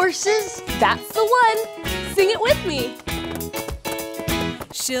the horses? That's the one. Sing it with me.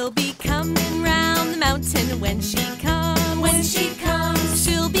 She'll be coming round the mountain when she comes. When she comes.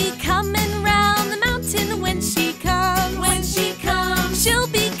 She'll be coming round the mountain when she comes. When she comes. She'll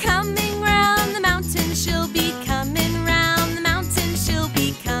be coming round the mountain. She'll be coming round the mountain. She'll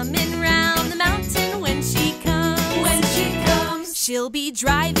be coming round the mountain when she comes. When she comes. She'll be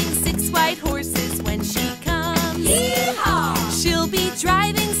driving 6 white horses when she comes. Yee-haw! She'll be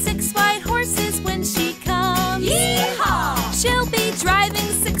driving 6 white horses when she comes. Yee-haw! She'll be driving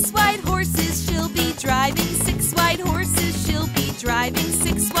 6 white horses. She'll be driving 6 white horses. She'll be driving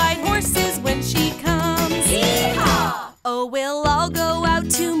 6 white horses when she comes. Yee-haw! Oh, we'll all go out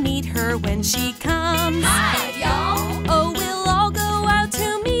to meet her when she comes. Hi, y'all! Oh, we'll all go out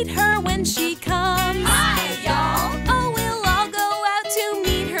to meet her when she comes. Hi, y'all! Oh, we'll all go out to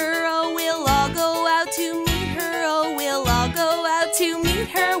meet her. Oh, we'll all go out to meet her. Oh, we'll all go out to meet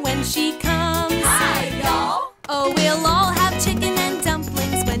her when she comes. Hi, y'all! Oh, we'll all have chicken and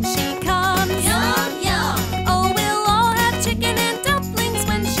dumplings when she comes. Yum, yum! Oh, we'll all have chicken and dumplings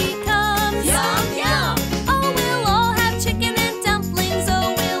when she comes. Yum, yum! Oh, we'll all have chicken and dumplings.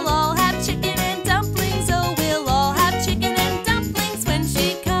 Oh, we'll all have chicken and dumplings. Oh, we'll all have chicken and dumplings when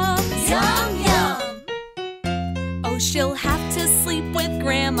she comes. Yum, yum! Oh, she'll have to sleep with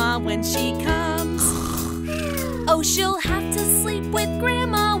Grandma when she comes. Oh, she'll have to sleep with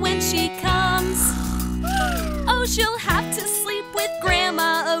Grandma when she comes. Oh, she'll have to sleep with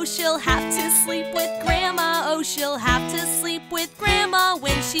Grandma. Oh, she'll have to sleep with Grandma. Oh, she'll have to sleep with Grandma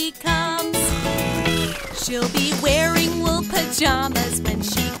when she comes. She'll be wearing wool pajamas when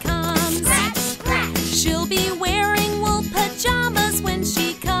she comes. Scratch, scratch.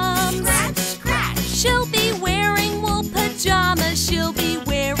 She'll be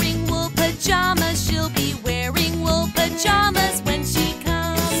wearing wool pajamas. She'll be wearing wool pajamas when she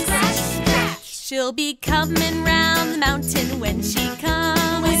comes. Scratch, scratch. She'll be coming round the mountain when she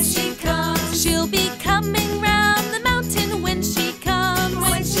comes. When she comes. She'll be coming round the mountain when she comes.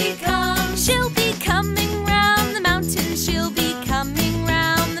 When she comes. She'll be coming round the mountain. She'll be coming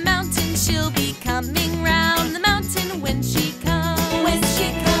round the mountain. She'll be coming round the mountain when she comes. When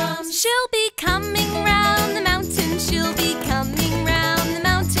she comes. She'll be coming round the mountain. She'll be coming round the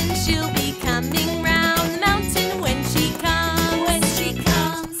mountain. She'll be coming round the mountain when she comes. When she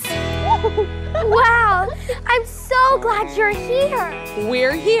comes. Wow! I'm so glad you're here.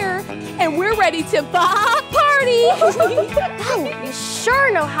 We're here, and we're ready to party. Wow, you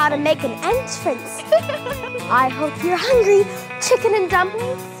sure know how to make an entrance. I hope you're hungry. Chicken and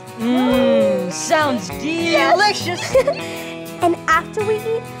dumplings. Sounds delicious. And after we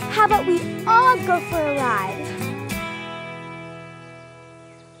eat, how about we all go for a ride?